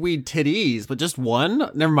those could be weed titties, but just one?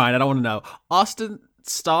 Never mind, I don't want to know. Austin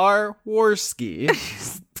Star Warski.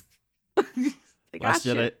 Last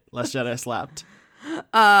Jedi slapped.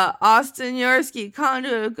 Austin Yorsky,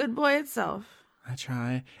 conduit of Good Boy Itself. I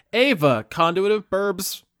try. Ava, conduit of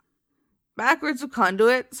Burbs. Backwards of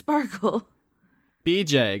Conduit, Sparkle.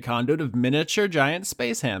 BJ, conduit of miniature giant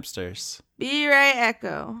space hamsters. B-Ray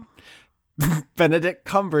Echo. Benedict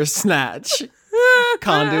Cumbersnatch,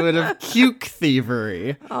 conduit of Cuke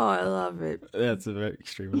Thievery. Oh, I love it. That's a very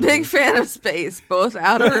extreme. Big fan of space, both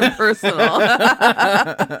outer and personal.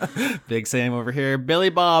 Big Sam over here. Billy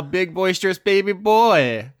Bob, big boisterous baby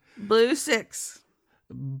boy. Blue 6.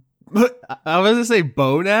 I was gonna say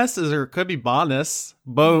bonus, or it could be bonus.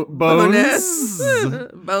 Bones.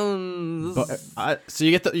 Bones. So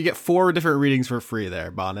you get 4 different readings for free there.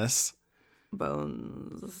 Bonus.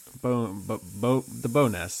 Bones. The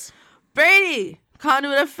bonus. Brady,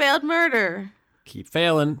 conduit of failed murder. Keep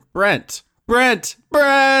failing. Brent.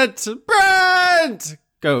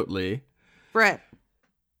 Goatley. Brett.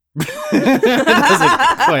 Doesn't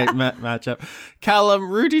quite match up.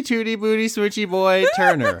 Callum, Rooty Tooty Booty Switchy Boy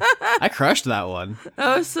Turner. I crushed that one.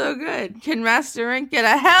 Oh, so good. Can Master Rink get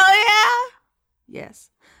a hell yeah? Yes.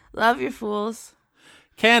 Love your fools.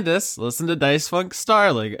 Candace, listen to Dice Funk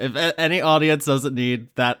Starling. If any audience doesn't need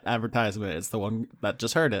that advertisement, it's the one that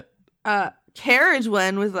just heard it. Carriage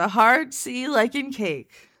one with a hard C like in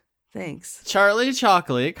cake. Thanks. Charlie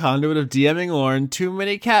Chocolate, conduit of DMing Lauren too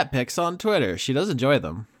many cat pics on Twitter. She does enjoy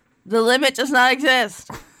them. The limit does not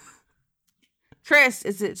exist. Chris,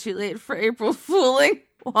 is it too late for April Fooling?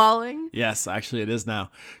 Walling? Yes, actually it is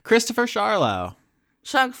now. Christopher Charlow.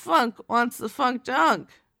 Chunk Funk wants the funk dunk.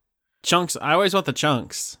 Chunks. I always want the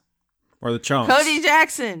chunks. Or the chunks. Cody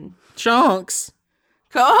Jackson. Chunks.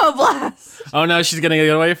 Koho Blast. Oh no, she's gonna get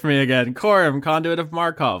away from me again. Corum, conduit of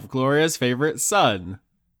Markov. Gloria's favorite son.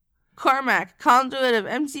 Cormac, conduit of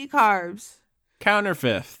MC Carbs.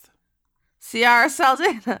 Counterfifth. Ciara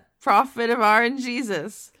Saldana, prophet of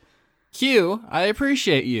RNGesus. Q, I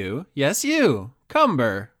appreciate you. Yes, you.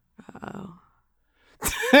 Cumber. Oh.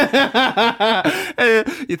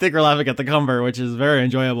 You think we're laughing at the Cumber, which is very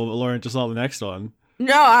enjoyable, but Lauren just saw the next one.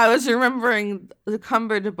 No, I was remembering the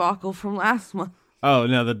Cumber debacle from last month. Oh,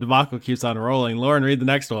 no, the debacle keeps on rolling. Lauren, read the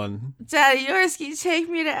next one. Daddy Yorsky, take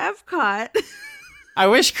me to Epcot. I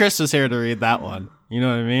wish Chris was here to read that one. You know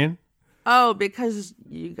what I mean? Oh, because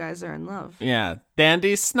you guys are in love. Yeah.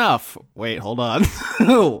 Dandy Snuff. Wait, hold on.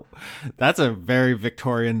 That's a very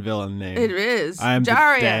Victorian villain name. It is. I'm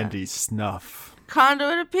Daria. the Dandy Snuff.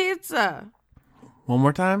 Conduit of pizza. One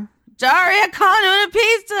more time? Daria, conduit of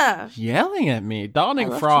pizza. Yelling at me. Dawning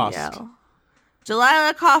I love Frost. to yell.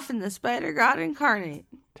 Delilah Coffin, the spider god incarnate.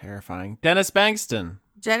 Terrifying. Dennis Bankston.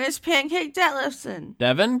 Dennis Pancake Detlefson.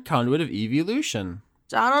 Devin, conduit of evolution.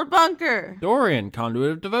 Donald Bunker. Dorian,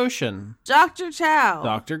 conduit of devotion. Dr. Chow.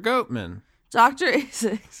 Dr. Goatman. Dr.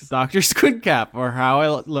 Asics. Dr. Squidcap, or How I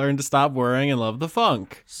Learned to Stop Worrying and Love the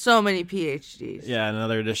Funk. So many PhDs. Yeah,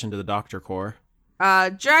 another addition to the Doctor Corps.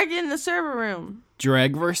 Dragon in the server room.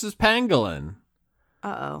 Dreg versus Pangolin.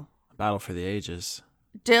 Uh-oh. Battle for the ages.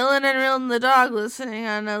 Dylan and Rilton the dog listening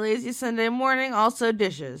on a lazy Sunday morning, also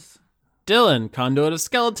dishes. Dylan, conduit of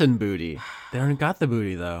skeleton booty. They don't got the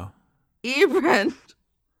booty, though. Ebrand.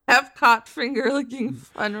 Epcot finger-licking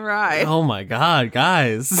fun ride. Oh my god,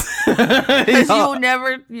 guys. Because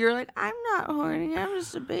you're like, I'm not horny, I'm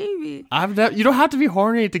just a baby. You don't have to be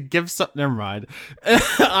horny to give something. Never mind.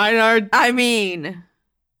 Einar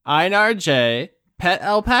J. Pet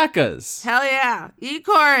alpacas. Hell yeah.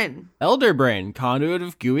 Ecorin. Elderbrain, conduit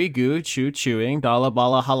of gooey goo, chewing, dala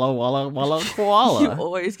bala hala walla walla koala. You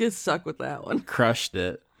always get stuck with that one. Crushed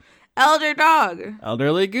it. Elder Dog.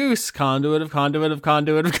 Elderly Goose, conduit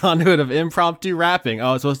of impromptu rapping.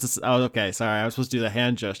 Oh, okay, sorry. I was supposed to do the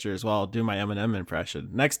hand gesture as well. I'll do my Eminem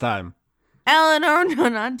impression. Next time. Eleanor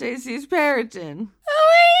Nonantes Periton.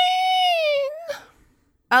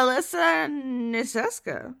 Alyssa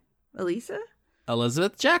Niseska. Elisa?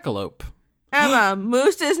 Elizabeth Jackalope. Emma,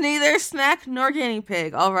 Moose is neither snack nor guinea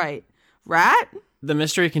pig. All right. Rat? The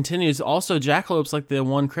mystery continues. Also, Jackalope's like the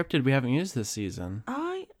one cryptid we haven't used this season. Oh,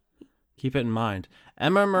 Keep it in mind.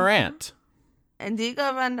 Emma Morant.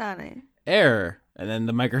 Indigo Vandane. Error. And then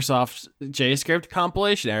the Microsoft JScript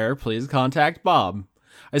compilation error. Please contact Bob.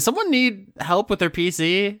 Does someone need help with their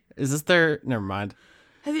PC? Is this their... Never mind.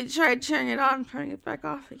 Have you tried turning it on and turning it back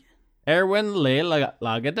off again? Erwin Le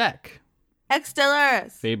Lagadec. X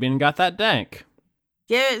Dolores. Fabian got that dank.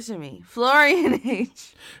 Give it to me. Florian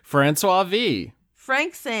H. Francois V.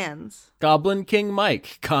 Frank Sands. Goblin King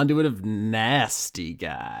Mike, conduit of nasty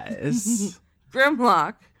guys.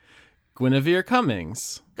 Grimlock. Guinevere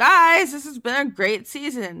Cummings. Guys, this has been a great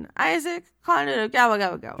season. Isaac, conduit of Gabba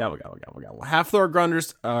Gabba Gabba. Gabba Gabba Gabba Gabba. Hafthor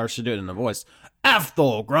Grunders, or should do it in a voice.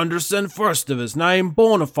 Hafthor Grunderson, first of his name,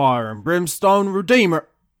 Bonafire and Brimstone Redeemer.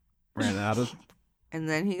 Ran out of. And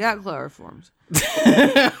then he got chloroformed.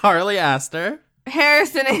 Harley Astor.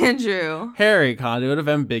 Harrison Andrew. Harry, conduit of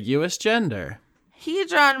ambiguous gender.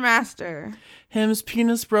 Hedron Master. Him's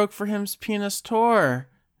penis broke for him's penis tore.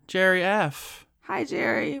 Jerry F. Hi,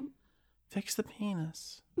 Jerry. Fix the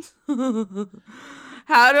penis.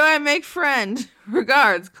 How do I make friend?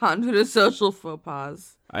 Regards, conduit of social faux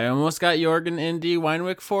pas. I almost got Jorgen Indy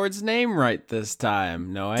Weinwick Ford's name right this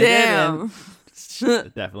time. No, I didn't.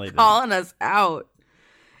 Definitely didn't. Calling us out.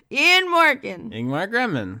 Ian Morgan. Ingmar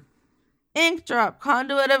Gremmen. Ink Drop,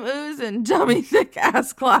 conduit of ooze and dummy thick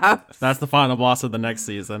ass claps. That's the final boss of the next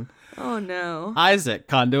season. Oh no. Isaac,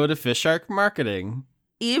 conduit of Fish Shark Marketing.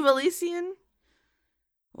 Eve Elysian.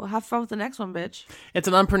 Well, have fun with the next one, bitch. It's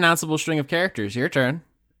an unpronounceable string of characters. Your turn.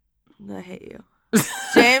 I hate you.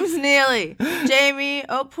 James Neely. Jamie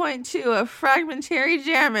 0.2 of fragmentary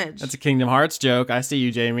damage. That's a Kingdom Hearts joke. I see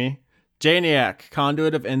you, Jamie. Janiac,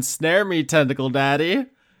 conduit of ensnare me, tentacle daddy.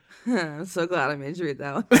 I'm so glad I made you read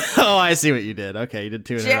that one. Oh, I see what you did. Okay, you did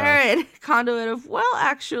 2 in a row. Jared, conduit of, well,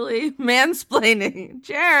 actually, mansplaining.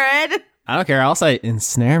 Jared. I don't care. I'll say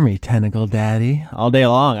ensnare me, tentacle daddy, all day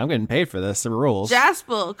long. I'm getting paid for this. The rules.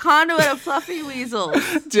 Jaspel, conduit of fluffy weasels.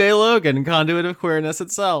 Jay Logan, conduit of queerness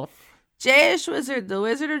itself. Jayish Wizard, the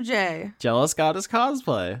Wizard of Jay. Jealous Goddess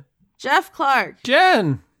cosplay. Jeff Clark.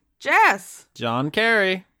 Jen. Jess. John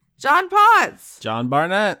Kerry. John Potts. John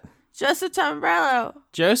Barnett. Joseph Tombrello.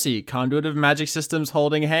 Josie, conduit of magic systems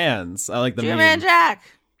holding hands. I like the Drew meme. Man Jack.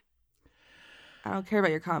 I don't care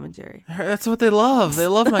about your commentary. That's what they love. They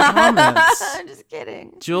love my comments. I'm just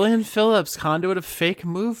kidding. Julian Phillips, conduit of fake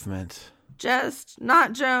movement. Just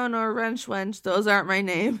not Joan or Wrench Wench. Those aren't my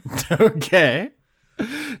name. Okay.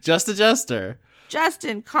 Just a jester.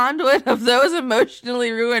 Justin, conduit of those emotionally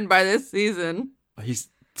ruined by this season. He's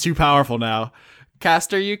too powerful now.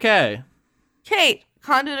 Caster UK. Kate,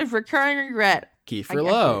 conduit of recurring regret. Kiefer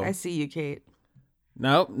Lowe. I see you, Kate.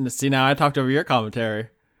 Nope. See, now I talked over your commentary.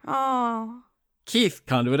 Oh. Keith,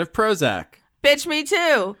 conduit of Prozac. Bitch, me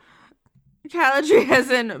too. Caladry as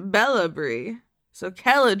in Bellabry. So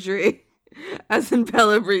Caladry as in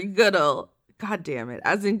Bellabry Goodall. God damn it.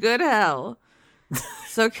 As in good hell.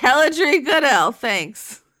 So Caladry Goodell,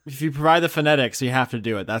 thanks. If you provide the phonetics, you have to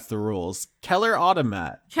do it. That's the rules. Keller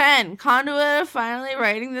Automat. Ken, conduit of finally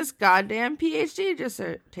writing this goddamn PhD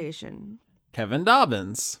dissertation. Kevin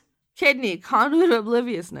Dobbins. Kidney, conduit of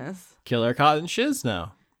obliviousness. Killer Cotton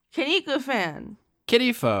Shizno. Kaneko fan.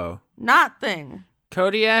 Kitty Foe. Not thing.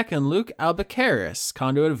 Kodiak and Luke Albuquerque,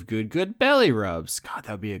 conduit of good belly rubs. God,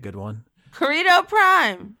 that would be a good one. Corrito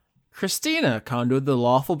Prime. Christina, conduit of the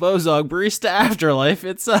lawful Bozog barista afterlife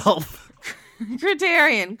itself.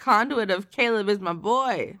 Criterion, conduit of Caleb is my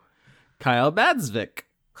boy. Kyle Badsvik.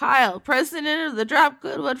 Kyle, president of the Drop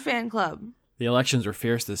Goodwood fan club. The elections were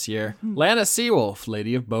fierce this year. Lana Seawolf,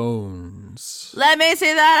 Lady of Bones. Let me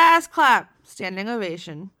see that ass clap. Standing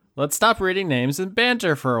ovation. Let's stop reading names and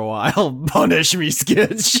banter for a while. Punish me,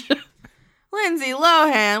 Skitch. Lindsay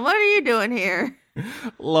Lohan, what are you doing here?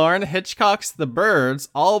 Lauren Hitchcock's The Birds,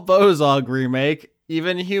 all Bozog remake,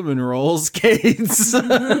 even human roles, Cates.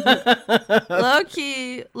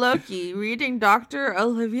 Loki, reading Dr.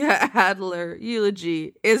 Olivia Adler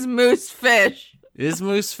eulogy. Is Moose fish? Is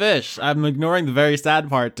Moose fish? I'm ignoring the very sad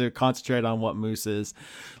part to concentrate on what Moose is.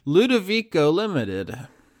 Ludovico Limited.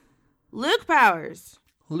 Luke Powers.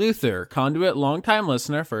 Luther, conduit, longtime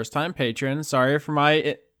listener, first-time patron. Sorry for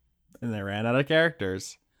my... And they ran out of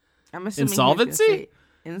characters. I'm assuming Insolvency?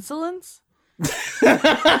 Insolence?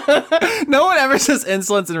 No one ever says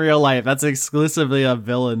insolence in real life. That's exclusively a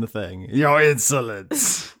villain thing. Your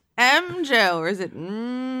insolence. M. Joe, or is it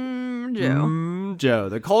Joe? Joe,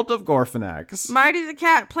 the cult of Gorfanax. Marty the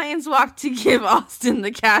cat planeswalk to give Austin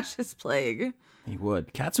the Cassius plague. He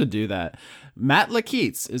would. Cats would do that. Matt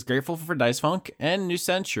Lakeets is grateful for Dice Funk and New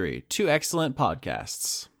Century, 2 excellent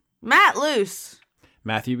podcasts. Matt Luce.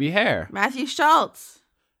 Matthew B. Hare. Matthew Schultz.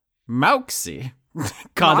 Mauxie.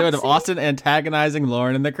 Conduit of Austin antagonizing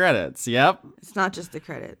Lauren in the credits. Yep. It's not just the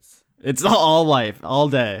credits. It's all life, all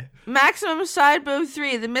day. Maximum Side Boob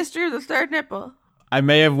 3, the mystery of the third nipple. I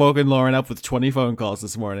may have woken Lauren up with 20 phone calls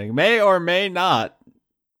this morning. May or may not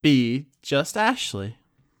be just Ashley.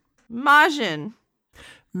 Majin.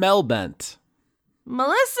 Mel Bent.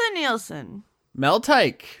 Melissa Nielsen. Mel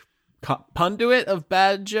Tyke. Punduit of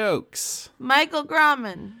bad jokes. Michael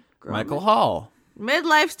Grauman. Michael Hall.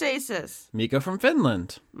 Midlife Stasis. Miko from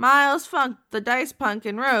Finland. Miles Funk, the Dice Punk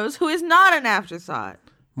and Rose, who is not an afterthought.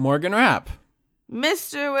 Morgan Rapp.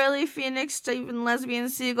 Mr. Willie Phoenix, Stephen Lesbian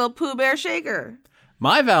Seagull, Pooh Bear Shaker.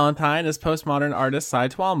 My Valentine is postmodern artist Cy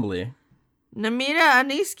Twombly. Namita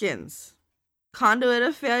Aniskins. Conduit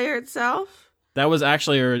of Failure itself. That was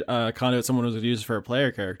actually a conduit someone was used for a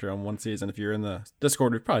player character on one season. If you're in the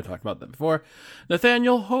Discord, we've probably talked about that before.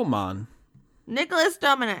 Nathaniel Homan. Nicholas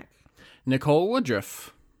Dominic. Nicole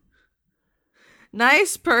Woodruff.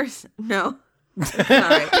 Nice person. No.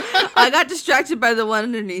 Sorry. I got distracted by the one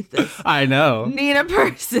underneath this. I know. Nina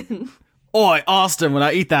Person. Oi, Austin, when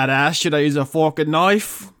I eat that ass, should I use a fork and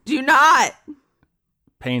knife? Do not.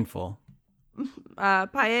 Painful.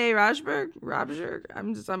 Paye Robjerg.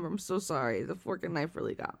 I'm so sorry. The fork and knife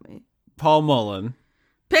really got me. Paul Mullen.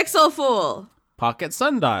 Pixel Fool. Pocket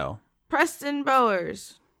Sundial. Preston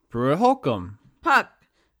Bowers. Pruitt Holcomb. Puck.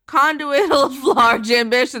 Conduit of large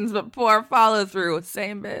ambitions but poor follow through.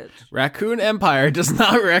 Same bitch. Raccoon Empire does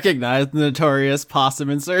not recognize the notorious possum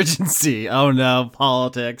insurgency. Oh no,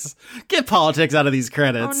 politics. Get politics out of these Oh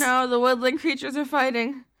credits. no, the woodland creatures are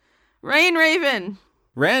fighting. Rain Raven.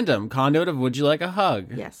 Random, conduit of Would You Like a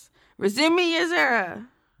Hug? Yes. Rezumi Yazera.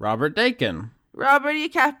 Robert Dakin. Robert E.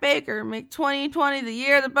 Calf Baker. Make 2020 the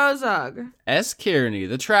year of the Bozog. S. Kearney,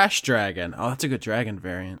 the Trash Dragon. Oh, that's a good dragon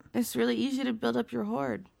variant. It's really easy to build up your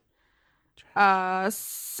horde.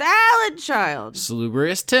 Salad Child.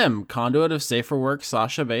 Salubrious Tim, conduit of Safer Work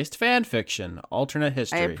Sasha-based fan fiction. Alternate I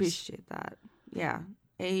histories. appreciate that. Yeah.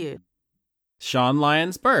 AU. Sean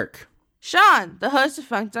Lyons Burke. Sean, the host of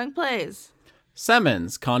Funk Dunk Plays.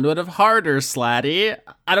 Simmons, conduit of Harder Slatty.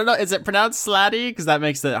 I don't know, is it pronounced Slatty? Because that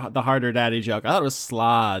makes the Harder Daddy joke. I thought it was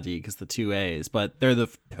Sladdy because the 2 A's, but they're the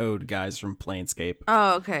Toad guys from Planescape.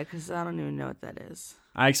 Oh, okay, because I don't even know what that is.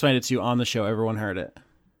 I explained it to you on the show. Everyone heard it.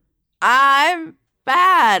 I'm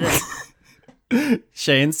bad.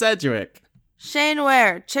 Shane Sedgwick. Shane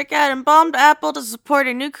Ware, check out Embalmed Apple to support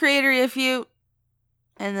a new creator if you...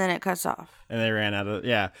 And then it cuts off. And they ran out of,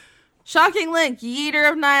 yeah. Shocking Link,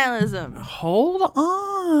 Yeeter of Nihilism. Hold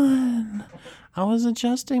on. I was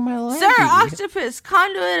adjusting my leg. Sir Octopus,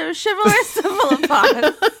 conduit of chivalrous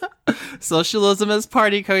cephalopods. Socialism is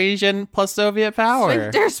party cohesion plus Soviet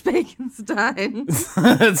power. Sphincter Spakenstein.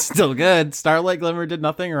 It's still good. Starlight Glimmer did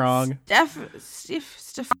nothing wrong.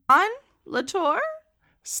 Stefan Latour?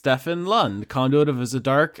 Stefan Lund, conduit of is a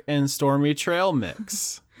dark and stormy trail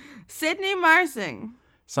mix. Sydney Marsing.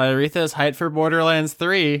 Cyretha's Height for Borderlands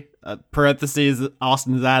 3. Parentheses,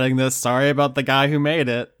 Austin's adding this. Sorry about the guy who made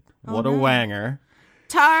it. What a wanger.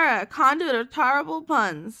 Tara, conduit of terrible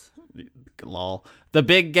puns. Lol. The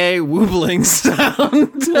big gay woobling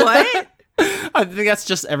sound. What? I think that's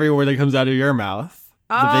just every word that comes out of your mouth.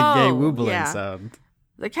 The big gay woobling sound.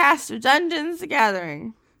 The cast of Dungeons the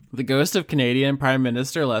Gathering. The ghost of Canadian Prime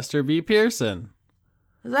Minister Lester B. Pearson.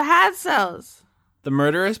 The Hat Cells. The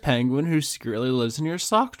murderous penguin who secretly lives in your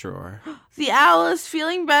sock drawer. The owl is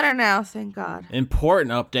feeling better now, thank God.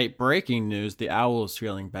 Important update, breaking news. The owl is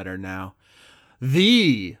feeling better now.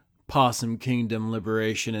 The Possum Kingdom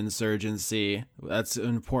Liberation Insurgency. That's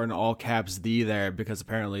important, all caps the there, because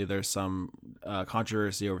apparently there's some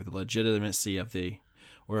controversy over the legitimacy of the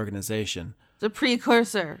organization. The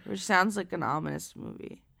Precursor, which sounds like an ominous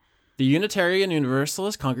movie. The Unitarian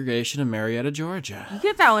Universalist Congregation of Marietta, Georgia. You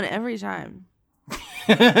get that one every time.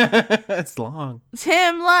 It's long.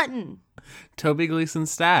 Tim Lutton. Toby Gleason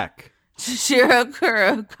Stack. Shiro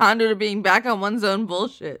Kuro, conduit of being back on one's own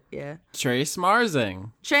bullshit. Yeah. Trace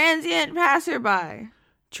Marzing. Transient Passerby.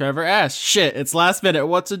 Trevor S. Shit, it's last minute.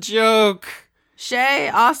 What's a joke? Shay,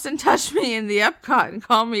 Austin touched me in the Epcot and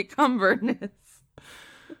called me Cumberness.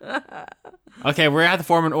 Okay, we're gonna have to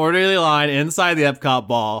form an orderly line inside the Epcot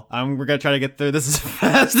ball. We're gonna try to get through this as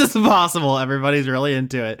fast as possible. Everybody's really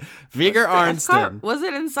into it. Vigor Arnston. Was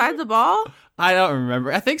it inside the ball? I don't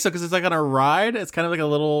remember. I think so, because it's like on a ride. It's kind of like a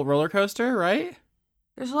little roller coaster, right?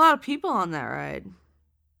 There's a lot of people on that ride.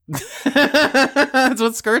 That's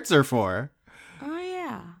what skirts are for. Oh,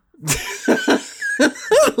 yeah.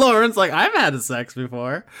 Lauren's like, I've had sex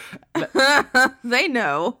before. They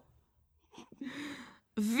know.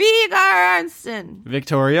 Vigor Arnston.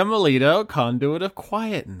 Victoria Melito, conduit of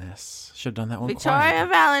quietness. Should have done that one Victoria quiet.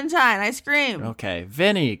 Valentine, I scream. Okay,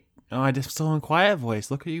 Vinny. Oh, I just still in quiet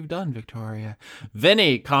voice. Look what you've done, Victoria.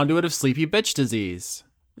 Vinny, conduit of sleepy bitch disease.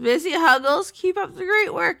 Vizzy Huggles, keep up the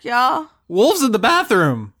great work, y'all. Wolves in the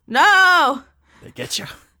bathroom. No! They get you.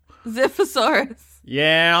 Ziphosaurus.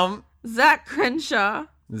 Yeah. Zach Crenshaw.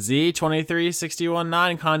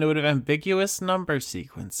 Z23619, conduit of ambiguous number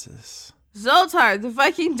sequences. Zoltar, the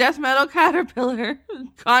Viking death metal caterpillar.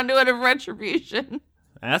 Conduit of retribution.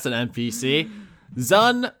 That's an NPC.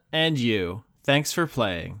 Zun and you. Thanks for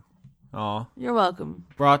playing. Aw. You're welcome.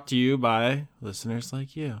 Brought to you by listeners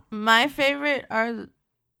like you. My favorite are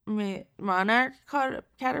monarch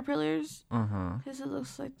caterpillars. Because it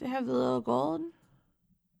looks like they have the little gold.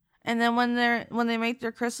 And then when they make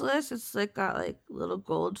their chrysalis, it's like got like little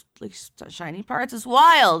gold, like shiny parts. It's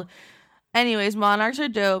wild. Anyways, monarchs are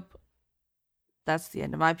dope. That's the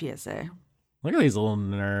end of my PSA. Look at these little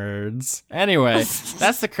nerds. Anyway,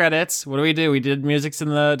 that's the credits. What do? We did music's in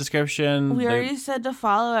the description. We already said to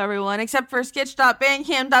follow everyone except for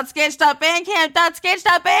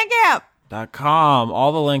sketch.bandcamp.sketch.bandcamp.com.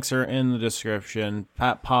 All the links are in the description.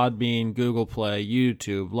 Podbean, Google Play,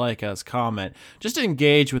 YouTube. Like us, comment. Just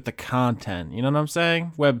engage with the content. You know what I'm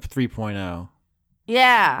saying? Web 3.0.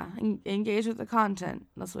 Yeah, engage with the content.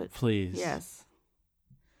 That's what. Please. Yes.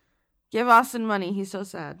 Give Austin money. He's so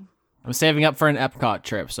sad. I'm saving up for an Epcot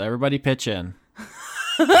trip, so everybody pitch in.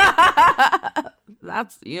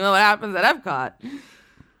 That's what happens at Epcot.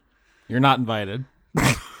 You're not invited.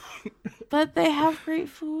 But they have great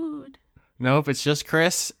food. Nope, it's just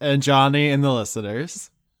Chris and Johnny and the listeners.